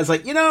service." And the guy's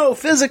like,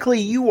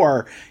 "Physically, you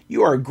are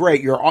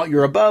great.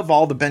 You're above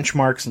all the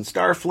benchmarks in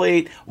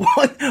Starfleet.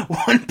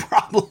 One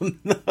problem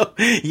though,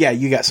 yeah,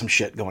 you got some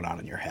shit going on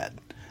in your head."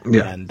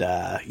 Yeah. And,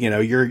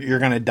 you're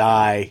going to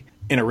die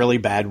in a really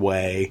bad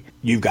way.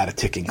 You've got a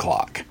ticking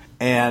clock.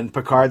 And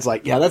Picard's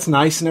like, yeah, that's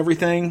nice and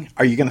everything.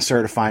 Are you going to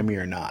certify me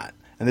or not?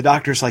 And the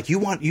doctor's like,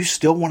 you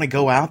still want to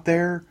go out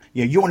there?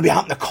 You want to be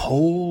out in the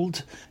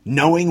cold,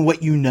 knowing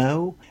what you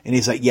know? And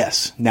he's like,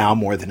 yes, now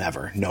more than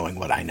ever, knowing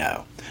what I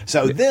know.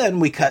 So then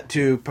we cut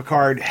to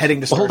Picard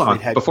heading to Starfleet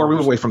headquarters. Before we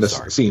move away from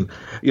this scene,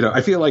 I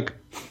feel like,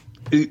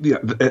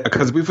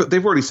 because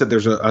they've already said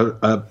there's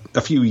a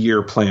few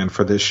year plan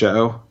for this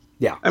show.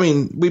 Yeah. I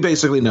mean, we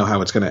basically know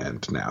how it's going to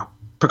end now.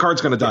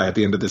 Picard's going to die at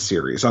the end of this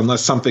series,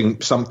 unless something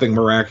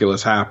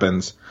miraculous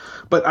happens.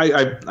 But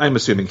I'm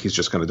assuming he's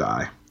just going to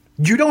die.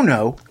 You don't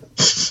know.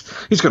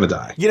 He's going to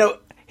die.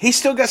 He's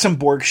still got some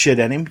Borg shit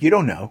in him. You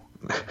don't know.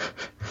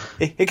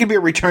 It could be a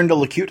return to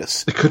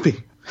Locutus. It could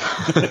be.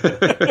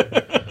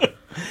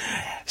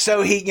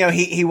 So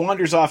he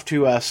wanders off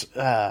to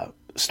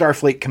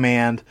Starfleet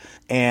Command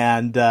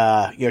and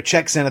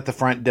checks in at the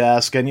front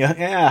desk, and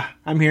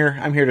I'm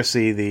here to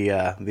see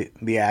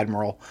the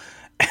Admiral.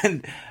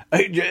 And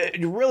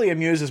it really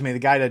amuses me. The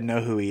guy doesn't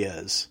know who he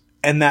is,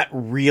 and that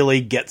really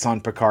gets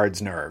on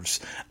Picard's nerves.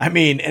 I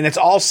mean, and it's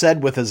all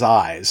said with his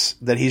eyes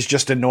that he's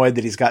just annoyed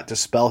that he's got to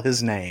spell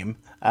his name.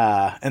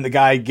 And the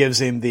guy gives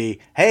him the,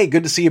 "Hey,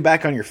 good to see you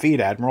back on your feet,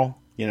 Admiral.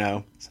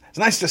 It's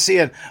nice to see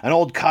an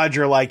old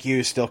codger like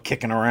you still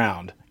kicking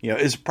around."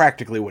 Is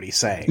practically what he's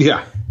saying.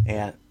 Yeah.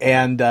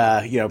 And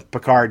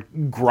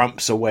Picard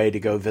grumps away to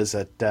go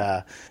visit,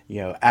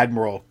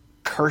 Admiral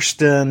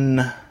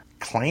Kirsten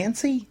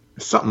Clancy?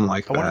 Something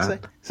like that. I want to say.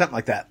 Something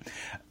like that.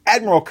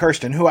 Admiral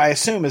Kirsten, who I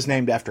assume is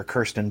named after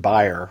Kirsten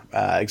Beyer,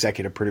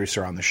 executive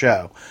producer on the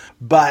show.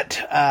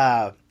 But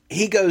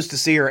he goes to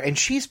see her, and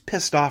she's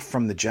pissed off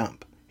from the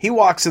jump. He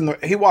walks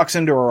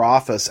into her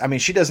office. I mean,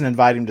 she doesn't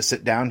invite him to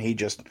sit down. He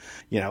just,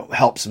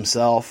 helps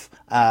himself.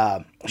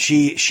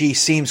 she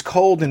seems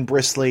cold and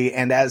bristly,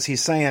 and as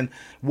he's saying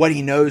what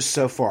he knows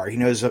so far, he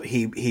knows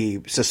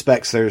he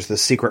suspects there's the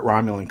secret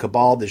Romulan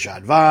cabal, the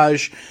Zhat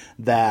Vash,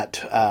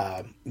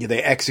 that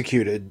they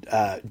executed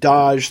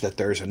Dodge, that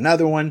there's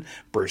another one.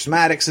 Bruce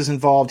Maddox is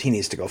involved. He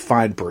needs to go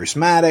find Bruce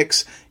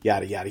Maddox,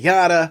 yada, yada,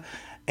 yada.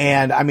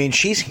 And, I mean,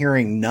 she's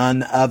hearing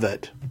none of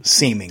it,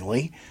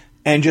 seemingly,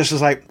 and just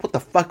is like, what the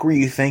fuck were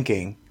you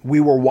thinking?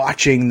 We were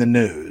watching the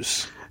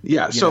news.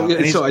 Yeah,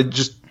 so I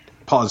just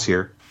pause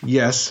here.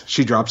 Yes,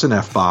 she drops an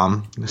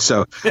F-bomb.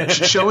 So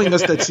showing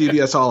us that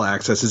CBS All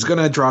Access is going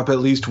to drop at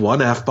least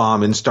one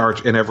F-bomb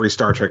in every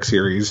Star Trek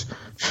series.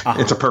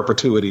 It's a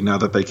perpetuity now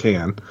that they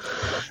can.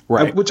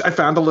 Right. Which I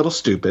found a little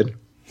stupid.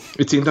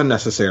 It seemed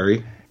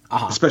unnecessary.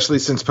 Especially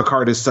since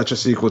Picard is such a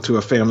sequel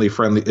to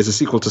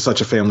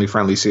such a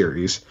family-friendly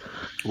series.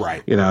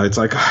 Right. You know, it's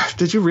like,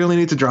 did you really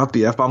need to drop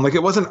the F-bomb? Like,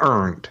 it wasn't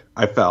earned,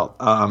 I felt.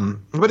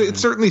 But it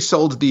certainly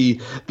sold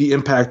the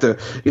impact of,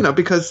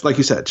 because, like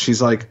you said,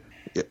 she's like,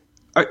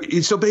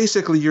 so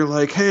basically you're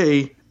like,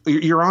 hey,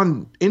 you're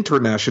on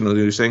international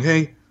news saying,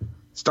 hey,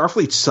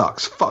 Starfleet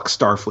sucks. Fuck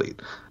Starfleet.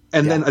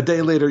 And then a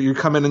day later you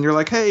come in and you're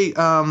like, hey,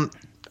 I'm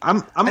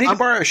going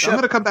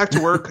to come back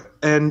to work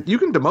and you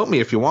can demote me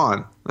if you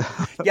want.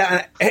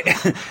 Yeah.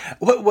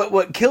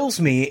 What kills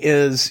me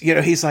is,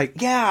 he's like,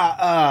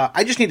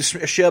 I just need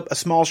a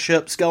small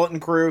ship, skeleton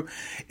crew.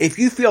 If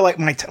you feel like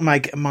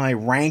my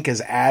rank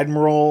as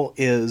admiral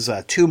is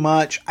too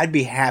much, I'd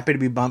be happy to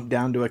be bumped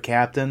down to a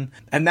captain.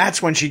 And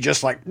that's when she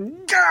just like,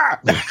 gah!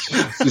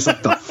 She's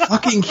like, the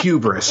fucking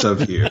hubris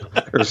of you,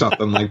 or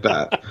something like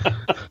that.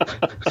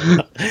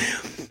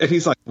 And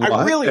he's like, what?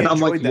 I really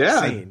enjoyed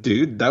that scene.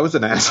 Dude, that was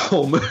an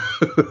asshole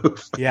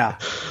move. Yeah.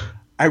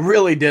 I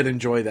really did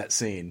enjoy that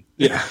scene.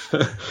 Yeah.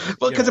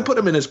 Well, because it put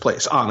him in his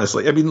place,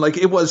 honestly. I mean, like,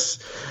 it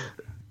was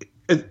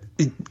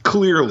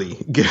clearly,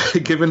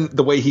 given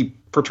the way he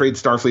portrayed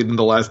Starfleet in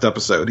the last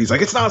episode, he's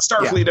like, it's not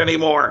Starfleet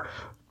anymore.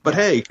 But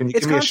hey, can you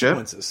give me a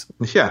ship?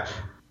 Yeah.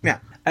 Yeah.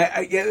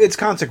 It's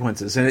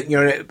consequences, and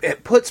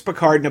it puts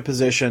Picard in a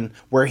position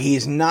where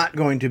he's not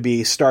going to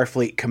be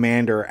Starfleet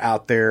commander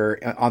out there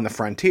on the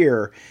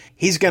frontier.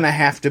 He's going to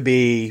have to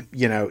be,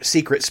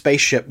 secret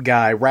spaceship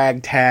guy,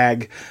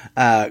 ragtag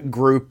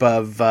group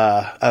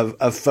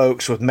of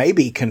folks with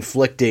maybe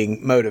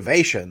conflicting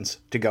motivations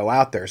to go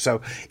out there. So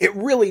it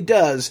really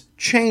does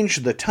change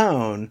the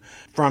tone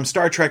from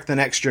Star Trek: The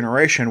Next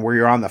Generation, where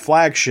you're on the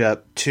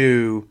flagship,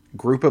 to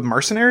group of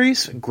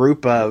mercenaries,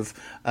 group of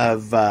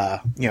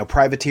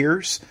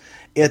privateers.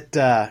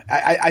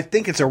 I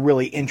think it's a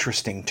really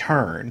interesting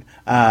turn.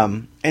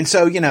 And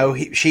so,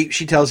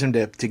 she tells him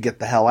to get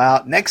the hell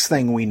out. Next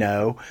thing we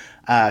know,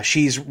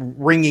 she's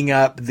ringing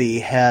up the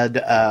head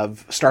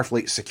of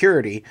Starfleet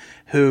Security,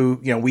 who,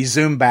 we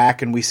zoom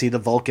back and we see the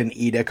Vulcan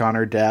edict on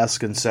her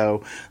desk. And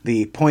so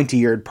the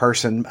pointy-eared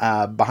person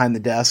behind the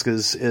desk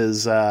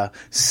is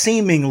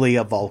seemingly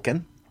a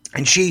Vulcan.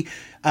 And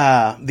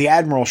the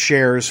Admiral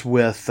shares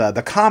with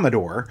the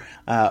Commodore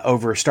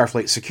over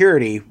Starfleet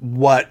Security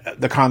what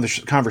the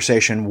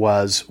conversation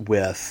was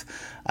with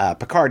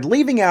Picard,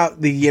 leaving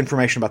out the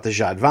information about the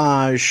Zhat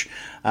Vash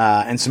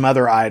and some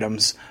other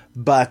items.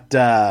 But,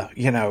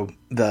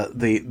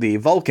 the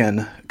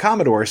Vulcan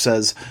Commodore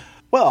says,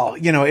 well,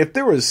 if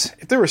there was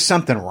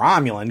something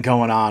Romulan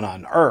going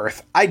on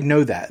Earth, I'd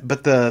know that.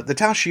 But the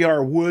Tal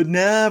Shiar would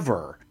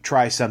never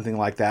try something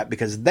like that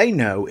because they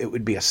know it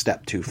would be a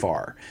step too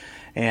far.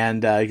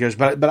 And he goes,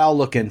 but I'll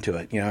look into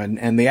it,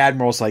 and the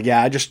Admiral's like,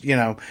 yeah, I just,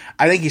 I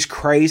think he's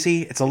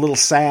crazy. It's a little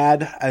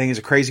sad. I think he's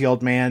a crazy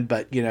old man,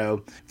 but,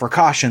 for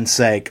caution's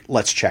sake,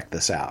 let's check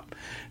this out.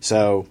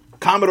 So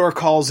Commodore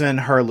calls in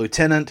her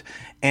lieutenant,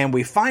 and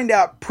we find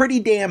out pretty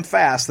damn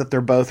fast that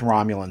they're both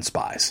Romulan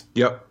spies.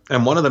 Yep.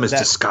 And one of them is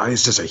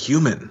disguised as a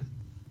human.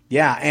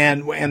 Yeah,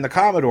 and the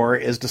Commodore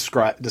is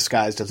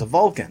disguised as a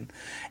Vulcan.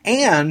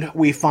 And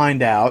we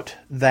find out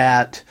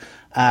that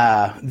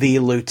the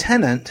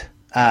lieutenant,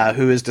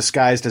 who is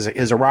disguised is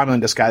a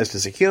Romulan disguised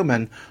as a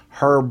human,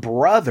 her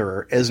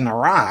brother is an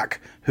Arak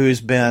who's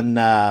been,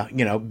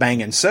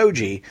 banging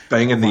Soji.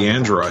 Banging the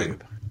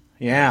android.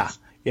 Yeah.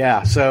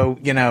 Yeah. So,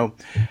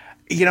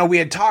 we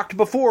had talked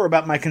before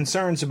about my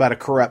concerns about a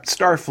corrupt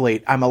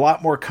Starfleet. I'm a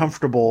lot more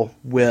comfortable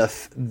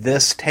with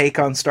this take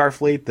on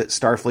Starfleet, that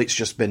Starfleet's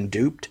just been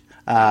duped,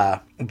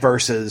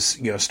 versus,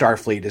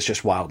 Starfleet is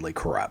just wildly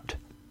corrupt.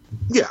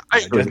 Yeah,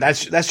 I agree.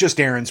 That's just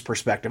Aaron's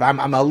perspective.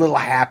 I'm a little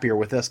happier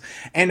with this,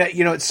 and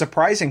it's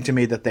surprising to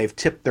me that they've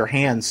tipped their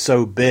hands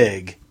so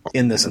big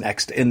in this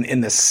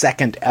in the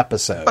second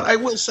episode. But I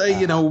will say,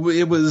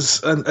 it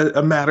was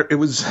a matter. It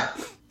was.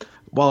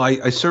 Well,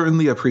 I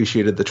certainly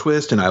appreciated the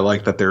twist, and I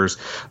like that there's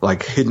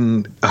like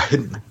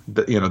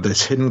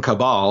this hidden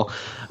cabal,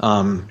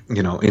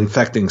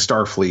 infecting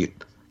Starfleet.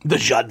 The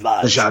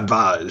Zhat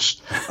Vash.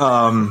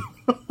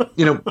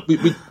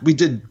 We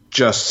did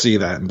just see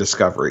that in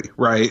Discovery,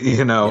 right?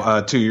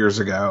 2 years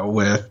ago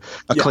with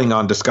a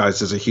Klingon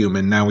disguised as a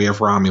human. Now we have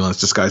Romulans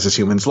disguised as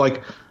humans.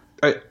 Like,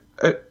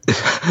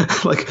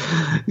 like,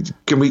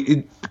 can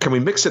we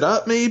mix it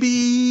up?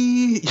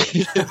 Maybe,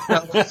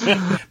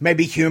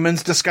 maybe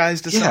humans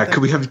disguised as something.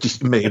 Could we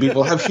have maybe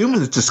we'll have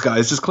humans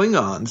disguised as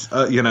Klingons?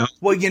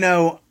 Well,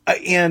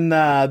 in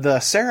the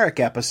Sarek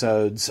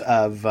episodes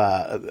of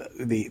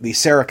the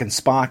Sarek and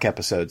Spock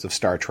episodes of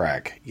Star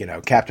Trek,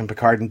 Captain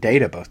Picard and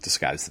Data both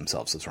disguised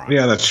themselves as Romulans.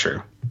 Yeah, that's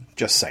true.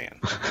 Just saying.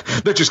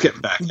 They're just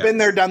getting back. Been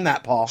there, done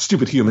that, Paul.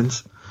 Stupid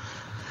humans.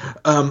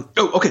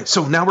 Okay.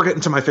 So now we're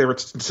getting to my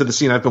favorites, to the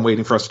scene I've been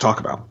waiting for us to talk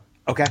about.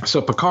 Okay.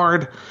 So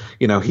Picard,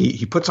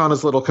 he puts on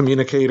his little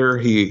communicator.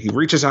 He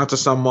reaches out to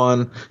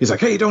someone. He's like,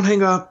 "Hey, don't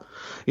hang up.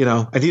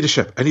 I need a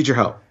ship. I need your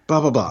help.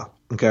 Blah, blah, blah."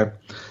 Okay.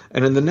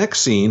 And in the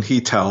next scene,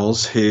 he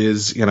tells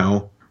his,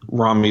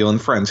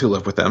 Romulan friends who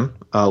live with him,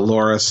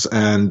 Loris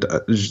and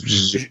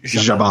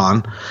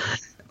Zhaban.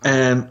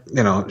 And,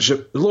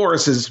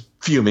 Loris is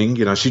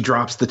fuming. She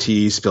drops the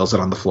tea, spills it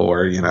on the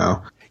floor,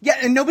 Yeah,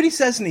 and nobody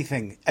says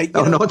anything.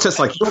 No one says,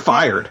 like, "You're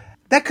fired."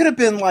 That could have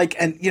been like,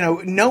 and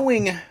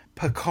knowing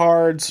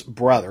Picard's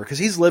brother, because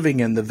he's living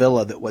in the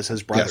villa that was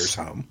his brother's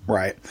home,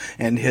 right?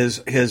 And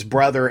his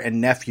brother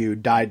and nephew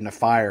died in a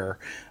fire,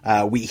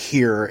 we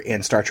hear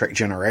in Star Trek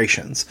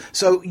Generations.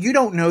 So you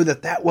don't know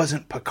that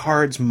wasn't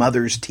Picard's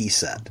mother's tea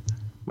set.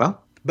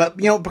 Well. But,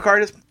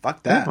 Picard is,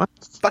 fuck that.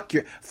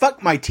 Yeah,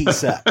 fuck my tea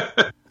set.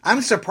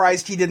 I'm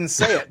surprised he didn't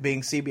say it,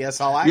 being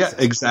CBS All Access.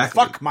 Yeah,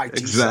 exactly. Fuck my tea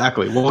set.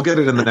 Exactly. Well, we'll get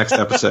it in the next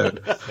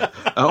episode.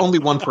 Only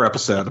one per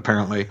episode,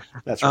 apparently.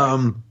 That's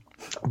right.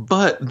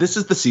 But this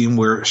is the scene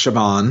where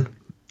Zhaban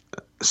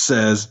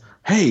says,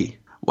 "Hey,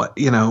 what,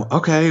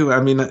 okay,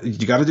 I mean,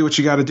 you got to do what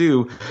you got to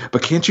do,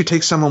 but can't you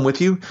take someone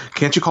with you?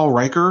 Can't you call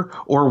Riker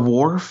or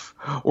Worf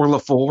or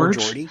LaForge?" Or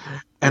Geordi?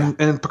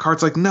 And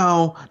Picard's like,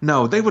 no,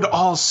 they would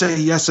all say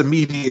yes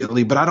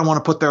immediately, but I don't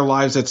want to put their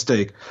lives at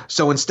stake.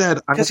 So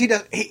instead, because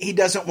he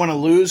doesn't want to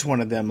lose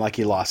one of them like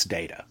he lost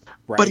Data.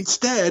 Right? But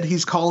instead,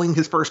 he's calling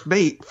his first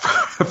mate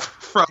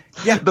from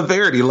the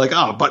Verity, like,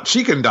 "Oh, but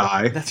she can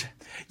die."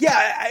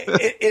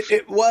 It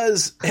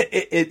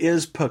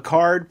is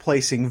Picard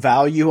placing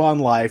value on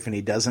life, and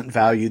he doesn't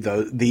value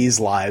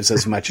these lives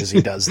as much as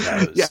he does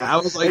those. Yeah, I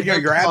was like,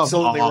 you're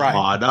absolutely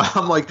right.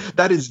 I'm like,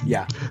 that is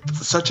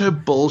such a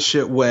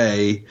bullshit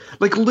way.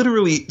 Like,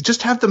 literally,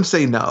 just have them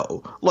say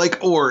no.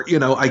 Like, or,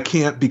 I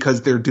can't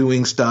because they're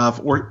doing stuff,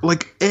 or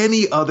like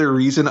any other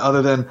reason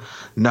other than,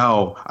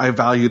 no, I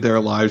value their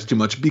lives too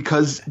much,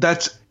 because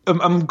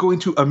I'm going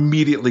to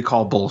immediately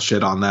call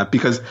bullshit on that,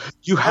 because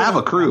you have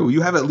a crew.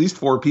 You have at least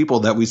 4 people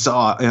that we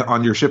saw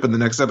on your ship in the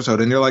next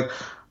episode, and you're like,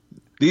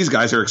 these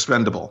guys are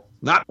expendable.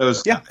 Not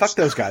those guys. Yeah, fuck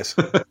those guys.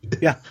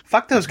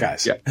 Fuck those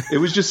guys. Yeah, it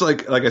was just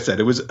like I said,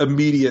 it was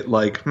immediate,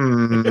 like,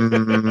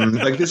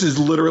 like, this is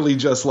literally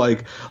just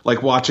like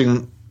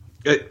watching.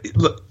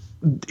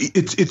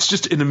 It's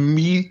just an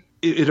immediate.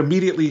 It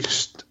immediately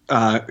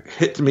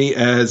hit me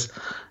as,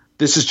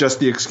 this is just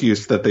the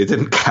excuse that they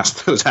didn't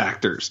cast those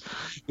actors,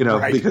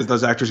 right. Because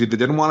those actors either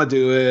didn't want to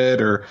do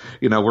it, or,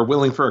 were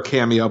willing for a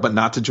cameo but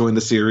not to join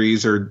the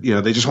series, or,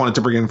 they just wanted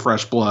to bring in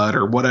fresh blood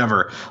or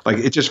whatever. Like,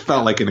 it just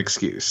felt like an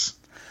excuse.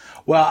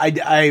 Well,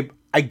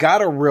 I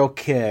got a real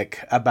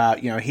kick about,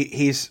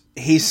 he's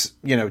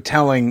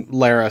telling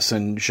Laris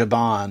and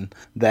Zhaban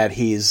that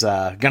he's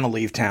going to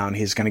leave town.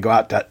 He's going to go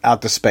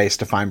out to space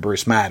to find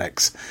Bruce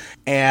Maddox.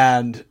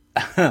 And,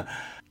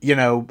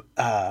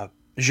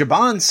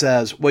 Zhaban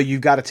says, "Well,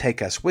 you've got to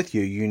take us with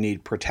you. You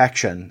need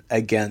protection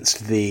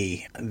against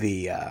the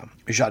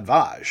Zhat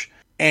Vash.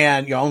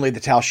 And only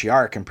the Tal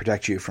Shiar can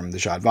protect you from the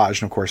Zhat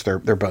Vash." And of course, they're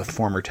both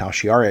former Tal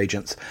Shiar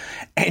agents.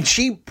 And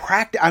she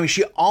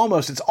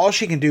it's all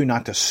she can do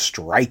not to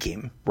strike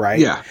him, right?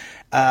 Yeah.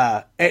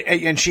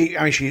 And she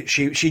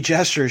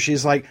gestures.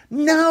 She's like,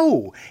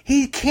 "No,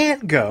 he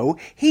can't go.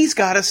 He's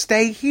got to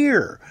stay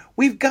here.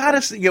 We've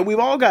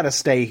all got to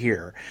stay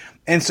here."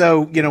 And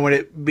so, when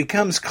it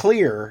becomes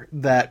clear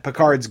that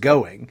Picard's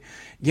going,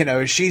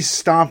 she's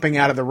stomping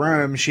out of the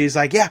room. She's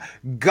like, "Yeah,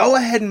 go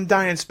ahead and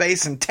die in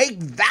space and take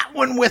that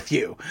one with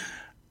you."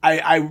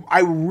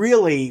 I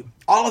really,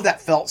 all of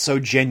that felt so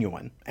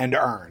genuine and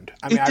earned.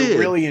 I mean, I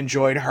really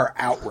enjoyed her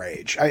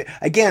outrage.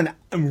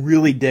 I'm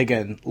really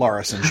digging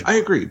Loris and Zhaban. I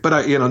agree,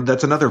 but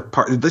that's another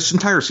part. This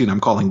entire scene I'm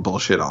calling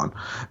bullshit on,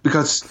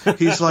 because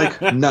he's like,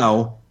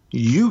 "No,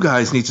 you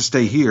guys need to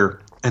stay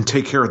here and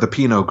take care of the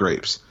Pinot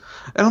grapes."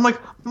 And I'm like,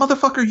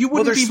 motherfucker, you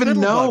wouldn't even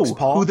know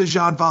who the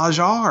Zhat Vash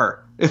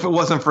are if it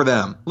wasn't for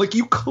them. Like,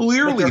 you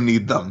clearly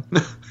need them.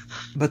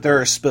 But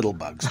there are spittle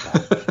bugs,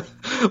 Paul.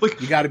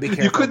 Like, you got to be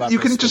careful. You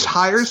can just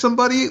hire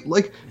somebody.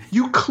 Like,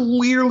 you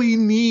clearly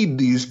need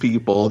these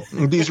people,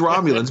 these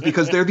Romulans,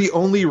 because they're the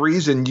only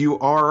reason you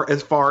are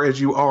as far as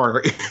you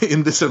are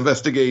in this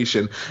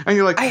investigation. And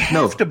you're like, I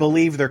have to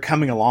believe they're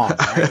coming along.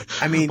 Right?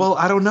 I mean, well,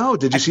 I don't know.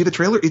 Did you see the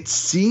trailer? It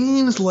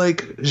seems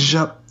like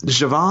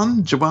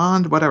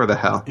Zhaban, whatever the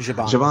hell,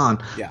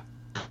 Zhaban. Yeah.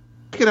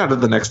 Get out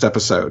of the next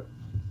episode.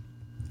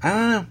 I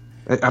don't know.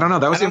 I don't know.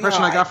 That was the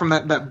impression I got from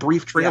that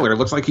brief trailer. Yeah. It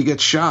looks like he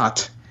gets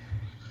shot.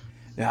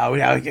 No,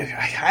 I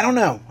don't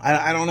know.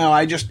 I don't know.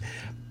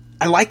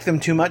 I like them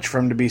too much for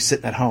them to be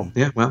sitting at home.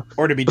 Yeah, well,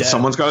 or to be dead.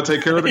 Someone's got to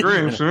take care of the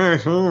grapes.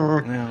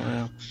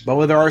 Yeah.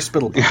 But there are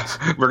spittle pots.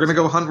 Yeah, we're gonna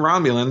go hunt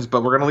Romulans,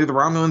 but we're gonna leave the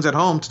Romulans at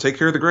home to take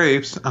care of the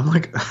grapes. I'm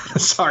like,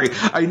 sorry,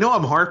 I know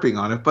I'm harping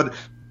on it, but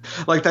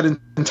like that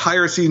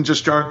entire scene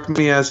just struck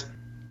me as,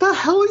 the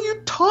hell are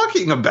you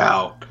talking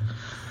about?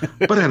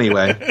 But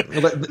anyway,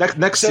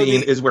 next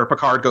scene is where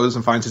Picard goes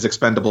and finds his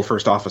expendable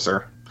first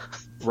officer.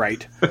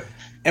 Right.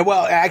 And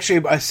well,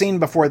 actually, a scene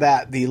before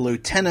that, the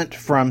lieutenant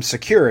from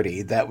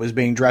security that was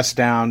being dressed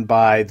down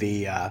by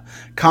the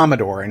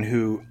Commodore, and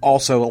who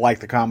also,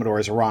 like the Commodore,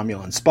 is a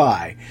Romulan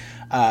spy.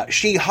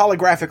 She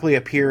holographically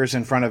appears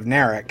in front of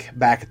Narek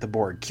back at the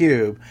Borg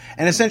cube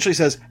and essentially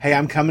says, hey,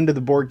 I'm coming to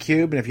the Borg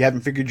cube, and if you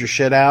haven't figured your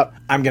shit out,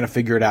 I'm going to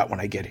figure it out when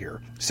I get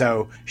here.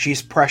 So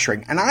she's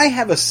pressuring. And I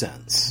have a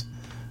sense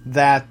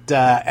that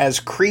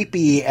as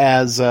creepy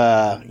as,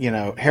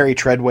 Harry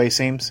Treadway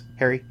seems,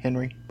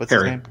 Henry, what's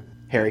his name?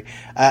 Harry.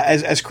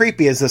 As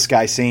creepy as this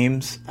guy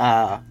seems,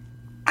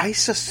 I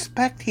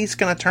suspect he's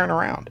going to turn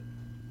around.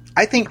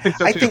 I think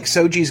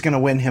Soji's going to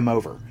win him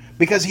over,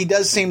 because he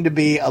does seem to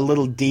be a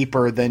little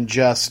deeper than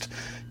just,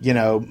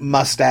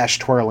 mustache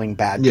twirling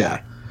bad guy.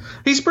 Yeah.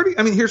 He's pretty.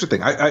 I mean, here's the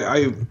thing.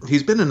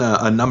 He's been in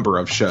a number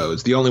of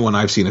shows. The only one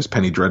I've seen is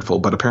Penny Dreadful,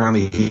 but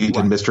apparently he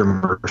did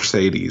Mr.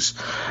 Mercedes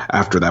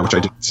after that, which I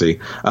didn't see.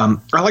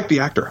 I like the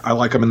actor. I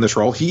like him in this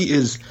role. He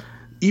is.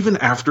 Even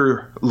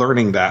after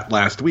learning that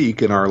last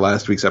week in our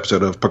last week's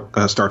episode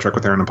of Star Trek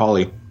with Aaron and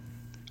Polly,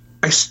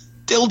 I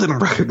still didn't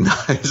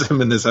recognize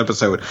him in this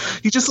episode.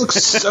 He just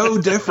looks so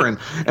different.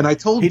 And I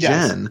told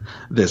Jen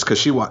this because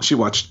she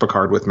watched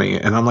Picard with me,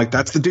 and I'm like,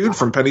 "That's the dude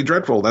from Penny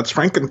Dreadful. That's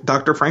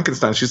Dr.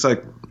 Frankenstein." She's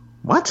like,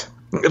 "What?"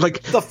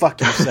 Like the fuck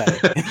you said.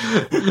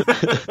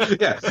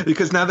 Yeah,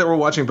 because now that we're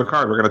watching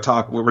Picard, we're going to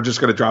talk. We're just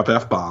going to drop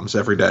F-bombs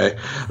every day.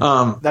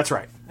 That's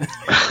right.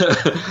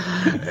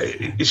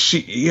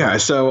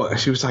 So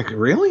she was like,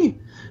 really?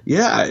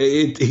 Yeah,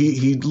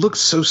 he looks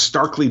so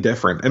starkly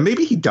different, and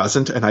maybe he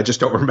doesn't, and I just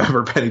don't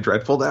remember Penny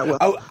Dreadful that well.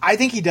 Oh, I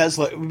think he does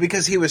look,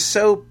 because he was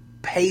so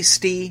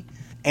pasty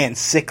and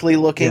sickly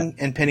looking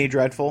in Penny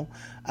Dreadful.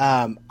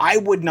 I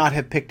would not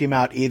have picked him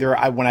out either.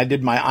 When I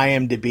did my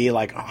IMDb,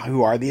 like,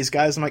 who are these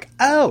guys? I'm like,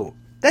 oh,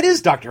 that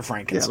is Dr.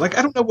 Frankenstein. Yeah, like,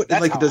 I don't know what,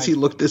 does he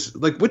look this,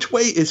 like, which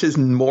way is his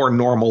more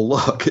normal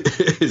look?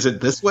 Is it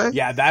this way?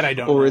 Yeah, that I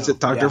don't know. Or is it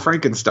Dr.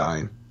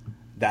 Frankenstein?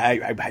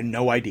 I had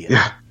no idea.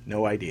 Yeah.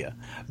 No idea.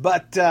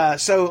 But,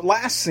 so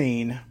last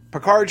scene,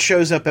 Picard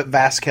shows up at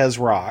Vasquez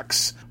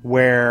Rocks,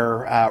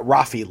 where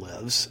Rafi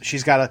lives.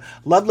 She's got a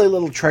lovely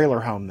little trailer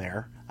home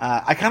there.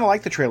 I kind of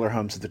like the trailer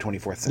homes of the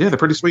 24th century. Yeah, they're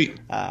pretty sweet.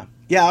 I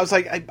was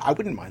like, I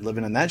wouldn't mind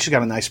living in that. She's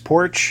got a nice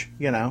porch,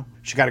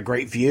 She's got a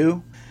great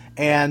view.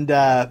 And,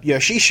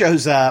 she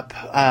shows up,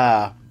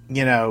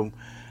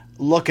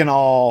 looking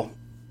all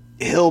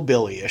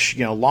hillbilly-ish,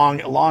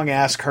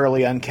 long-ass,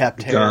 curly,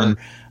 unkept hair.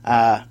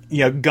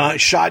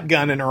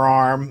 Shotgun in her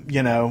arm,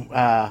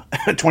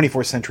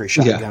 24th century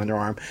shotgun in her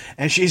arm.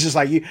 And she's just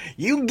like,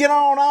 you get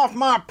on off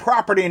my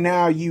property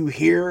now, you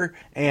hear?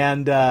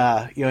 And,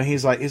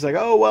 he's like,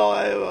 oh, well,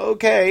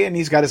 okay. And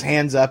he's got his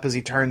hands up as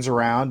he turns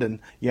around. And,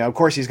 of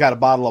course he's got a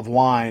bottle of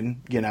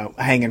wine,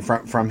 hanging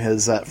from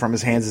his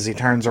hands as he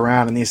turns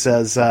around. And he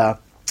says, the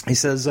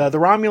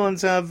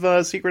Romulans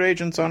have secret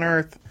agents on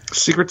Earth.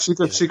 Secret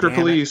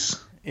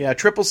police. Yeah,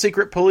 triple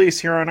secret police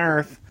here on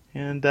Earth.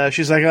 And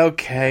she's like,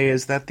 okay,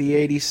 is that the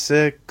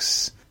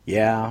 86?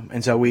 Yeah.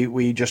 And so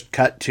we just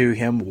cut to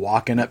him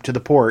walking up to the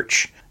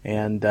porch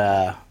and,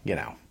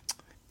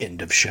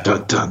 end of show.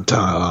 Dun, dun,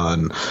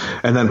 dun.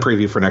 And then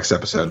preview for next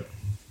episode.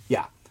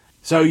 Yeah.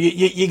 So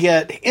you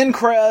get end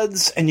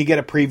creds and you get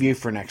a preview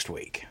for next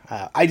week.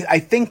 I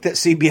think that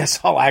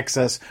CBS All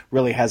Access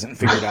really hasn't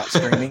figured out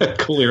streaming.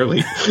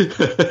 Clearly.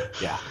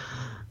 Yeah.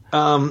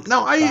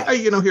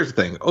 Here's the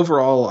thing.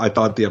 Overall, I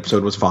thought the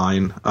episode was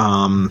fine.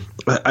 I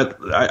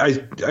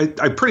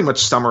pretty much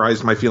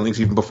summarized my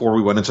feelings even before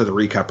we went into the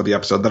recap of the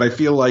episode, that I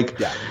feel like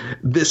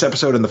this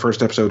episode and the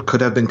first episode could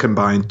have been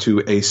combined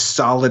to a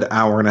solid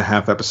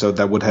hour-and-a-half episode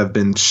that would have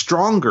been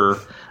stronger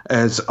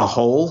as a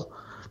whole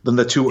than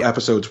the two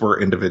episodes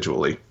were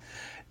individually.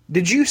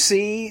 Did you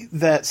see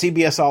that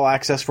CBS All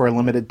Access for a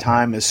limited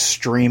time is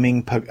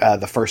streaming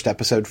the first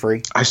episode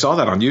free? I saw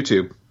that on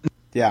YouTube.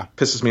 Yeah.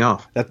 Pisses me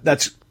off.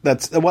 That's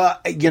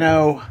well, I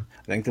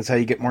think that's how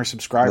you get more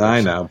subscribers.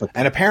 I know.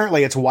 And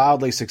apparently it's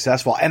wildly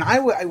successful. And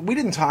we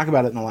didn't talk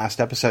about it in the last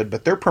episode,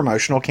 but their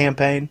promotional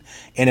campaign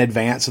in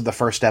advance of the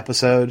first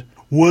episode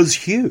was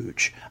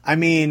huge. I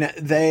mean,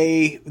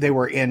 they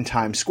were in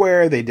Times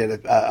Square. They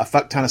did a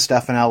fuck ton of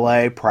stuff in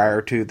LA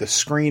prior to the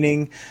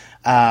screening.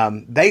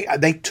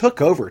 They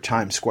took over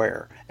Times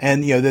Square.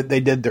 And,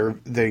 they did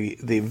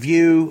the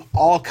View,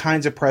 all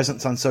kinds of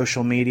presence on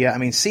social media. I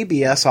mean,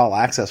 CBS All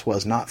Access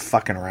was not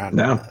fucking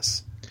around on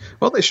this.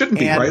 Well, they shouldn't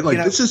be, right? Like,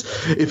 this is,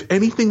 if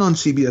anything on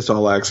CBS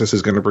All Access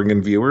is going to bring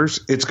in viewers,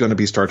 it's going to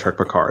be Star Trek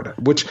Picard,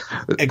 which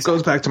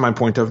goes back to my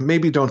point of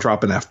maybe don't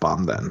drop an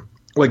F-bomb then.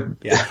 Like,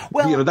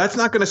 well, that's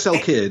not going to sell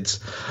kids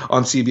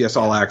on CBS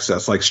All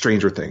Access like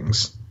Stranger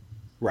Things.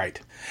 Right.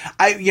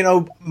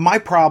 My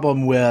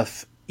problem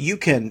with you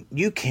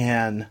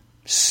can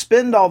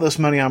spend all this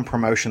money on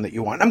promotion that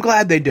you want. I'm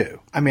glad they do.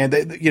 I mean,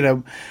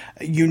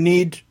 you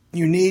need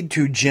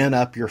to gin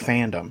up your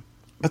fandom,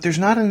 but there's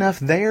not enough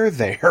there in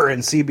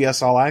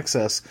CBS All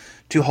Access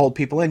to hold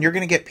people in. You're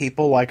going to get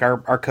people like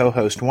our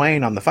co-host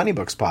Wayne on the Funny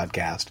Books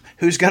podcast,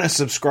 who's going to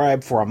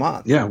subscribe for a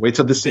month. Yeah, wait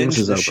till this binge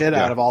is over. Shit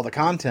out of all the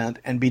content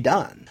and be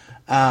done.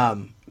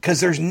 Because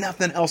there's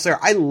nothing else there.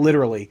 I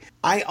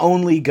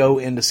only go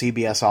into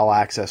CBS All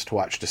Access to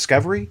watch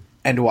Discovery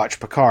and to watch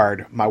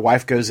Picard. My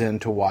wife goes in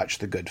to watch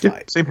The Good Fight.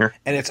 Yeah, same here.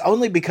 And it's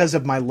only because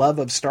of my love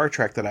of Star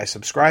Trek that I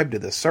subscribe to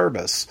this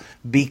service,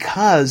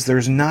 because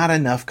there's not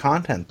enough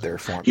content there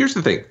for me. Here's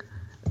the thing,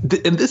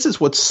 and this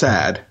is what's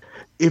sad.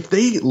 If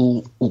they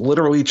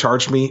literally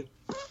charged me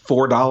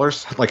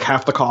 $4, like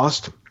half the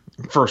cost,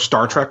 for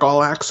Star Trek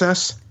All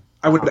Access,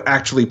 I would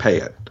actually pay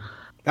it.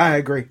 I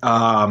agree.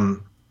 For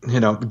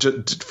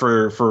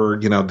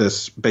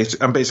this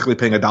basic, I'm basically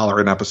paying $1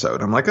 an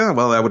episode. I'm like, oh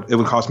well, it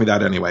would cost me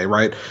that anyway,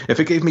 right? If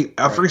it gave me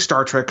every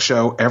Star Trek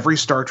show, every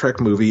Star Trek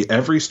movie,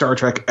 every Star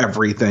Trek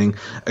everything,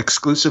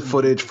 exclusive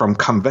footage from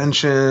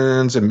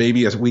conventions, and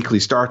maybe a weekly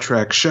Star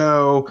Trek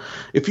show,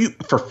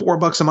 for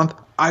 $4 a month,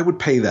 I would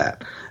pay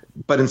that.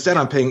 But instead,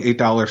 I'm paying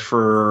 $8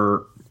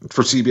 for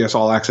CBS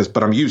All Access,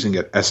 but I'm using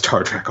it as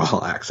Star Trek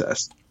All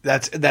Access.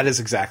 That is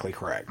exactly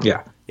correct.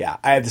 Yeah. Yeah,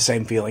 I have the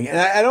same feeling. And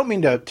I don't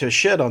mean to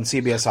shit on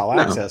CBS All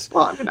Access.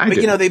 Well, I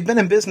do. They've been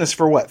in business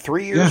for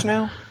 3 years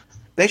now?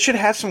 They should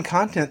have some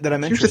content that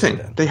I'm interested in.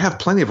 Here's the thing. They have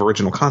plenty of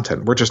original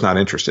content. We're just not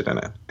interested in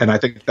it. And I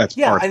think that's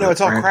part I know. of it,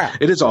 It's all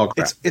crap. It is all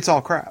crap. It's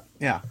all crap.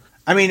 Yeah.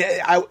 I mean,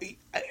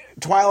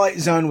 Twilight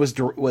Zone was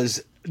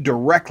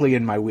directly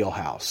in my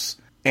wheelhouse.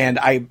 And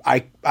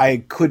I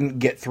couldn't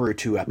get through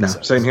 2 episodes.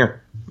 No, same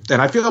here. And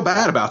I feel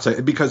bad about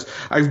it because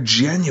I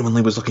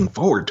genuinely was looking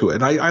forward to it.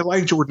 And I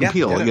like Jordan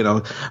Peele. Yeah.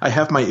 I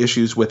have my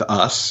issues with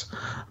Us,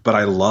 but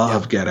I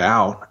love Get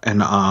Out.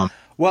 And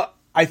well,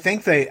 I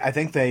think they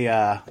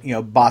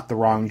bought the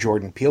wrong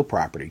Jordan Peele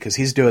property, because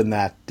he's doing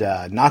that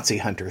Nazi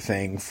Hunter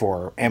thing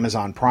for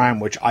Amazon Prime,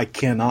 which I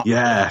cannot.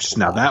 Yes,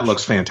 now that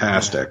looks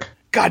fantastic.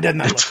 God, doesn't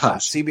that look fun?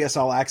 CBS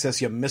All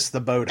Access, you missed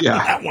the boat on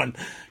that one.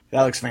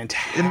 That looks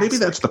fantastic. And maybe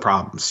that's the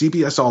problem.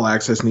 CBS All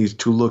Access needs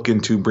to look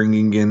into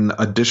bringing in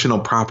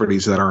additional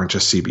properties that aren't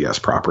just CBS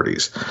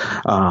properties.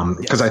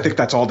 Because I think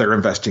that's all they're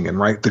investing in,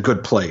 right? The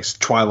Good Place,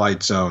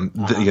 Twilight Zone,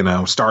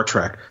 Star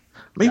Trek.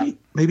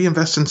 Maybe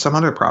invest in some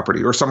other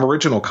property or some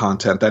original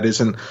content that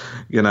isn't,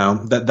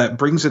 that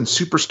brings in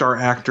superstar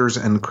actors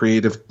and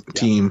creative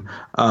team,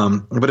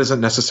 but isn't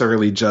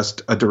necessarily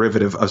just a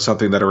derivative of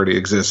something that already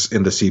exists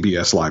in the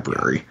CBS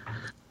library.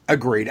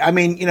 Agreed. I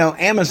mean,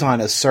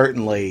 Amazon has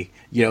certainly,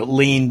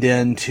 leaned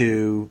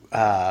into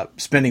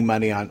spending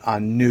money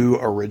on new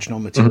original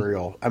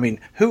material. Mm-hmm. I mean,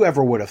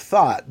 whoever would have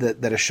thought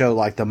that a show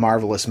like The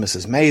Marvelous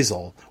Mrs.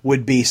 Maisel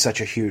would be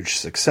such a huge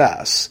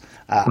success?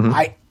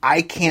 I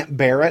can't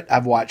bear it.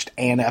 I've watched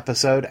an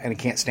episode and I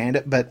can't stand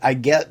it, but I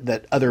get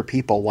that other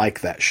people like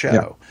that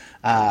show.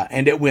 Yeah.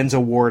 And it wins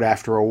award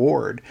after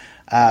award.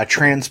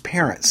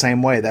 Transparent,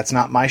 same way. That's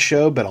not my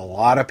show, but a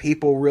lot of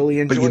people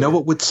really enjoy it. But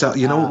what would sell?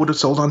 What would have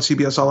sold on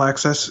CBS All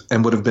Access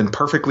and would have been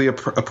perfectly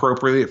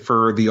appropriate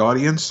for the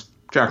audience?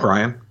 Jack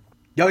Ryan.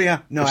 Oh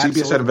yeah, no. If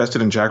CBS had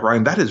invested in Jack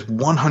Ryan, that is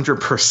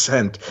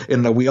 100%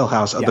 in the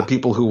wheelhouse of the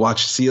people who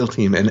watch SEAL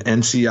Team and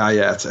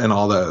NCIS and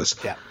all those.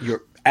 Yeah,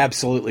 you're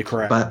absolutely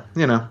correct. But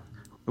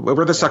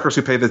we're the suckers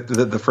who pay the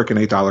freaking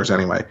 $8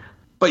 anyway.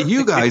 But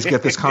you guys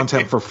get this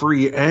content for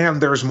free,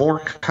 and there's more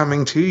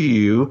coming to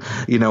you,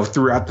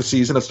 throughout the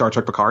season of Star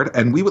Trek Picard.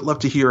 And we would love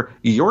to hear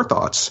your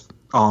thoughts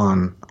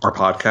on our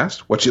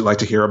podcast, what you'd like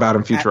to hear about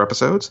in future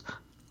episodes.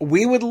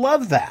 We would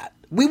love that.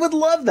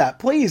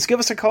 Please give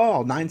us a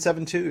call,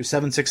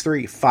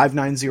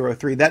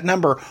 972-763-5903. That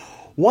number,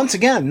 once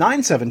again,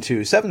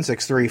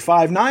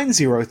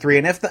 972-763-5903.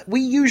 And if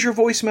we use your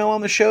voicemail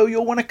on the show,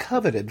 you'll win a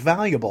coveted,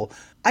 valuable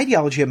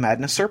Ideology of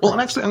Madness surplus. Well,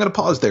 and actually, I'm going to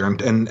pause there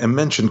and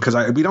mention, because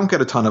we don't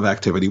get a ton of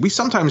activity.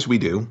 Sometimes we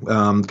do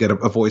get a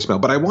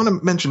voicemail, but I want to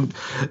mention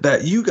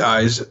that you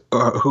guys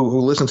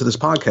who listen to this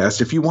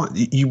podcast, if you want,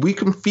 we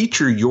can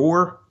feature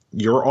your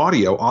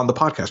audio on the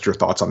podcast, your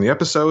thoughts on the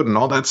episode and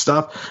all that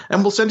stuff,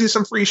 and we'll send you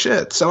some free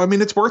shit. So, I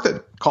mean, it's worth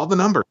it. Call the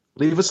number.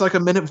 Leave us like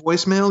a minute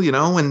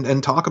voicemail,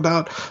 and talk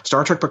about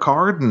Star Trek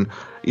Picard and,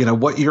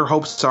 what your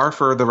hopes are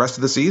for the rest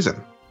of the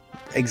season.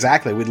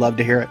 Exactly. We'd love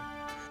to hear it.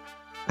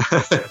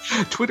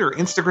 Twitter,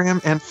 Instagram,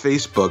 and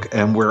Facebook,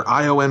 and we're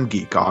IOM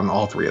Geek on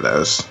all 3 of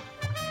those.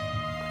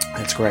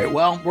 That's great.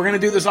 Well, we're going to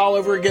do this all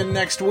over again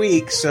next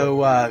week,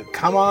 so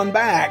come on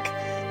back,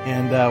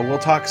 and we'll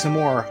talk some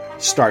more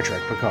Star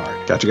Trek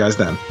Picard. Catch you guys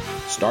then.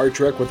 Star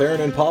Trek with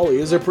Aaron and Polly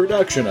is a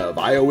production of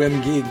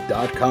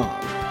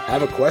IOMgeek.com.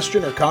 Have a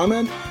question or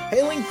comment?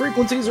 Hailing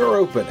frequencies are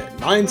open at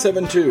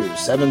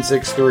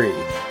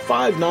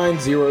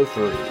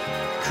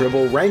 972-763-5903.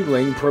 Tribble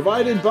wrangling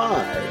provided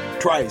by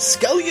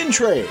Triskelion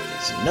Trays,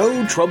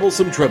 no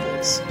troublesome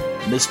tribbles.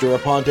 Mr.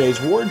 Aponte's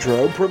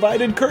wardrobe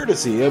provided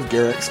courtesy of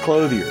Garrick's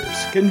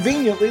Clothiers,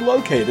 conveniently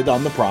located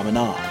on the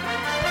promenade.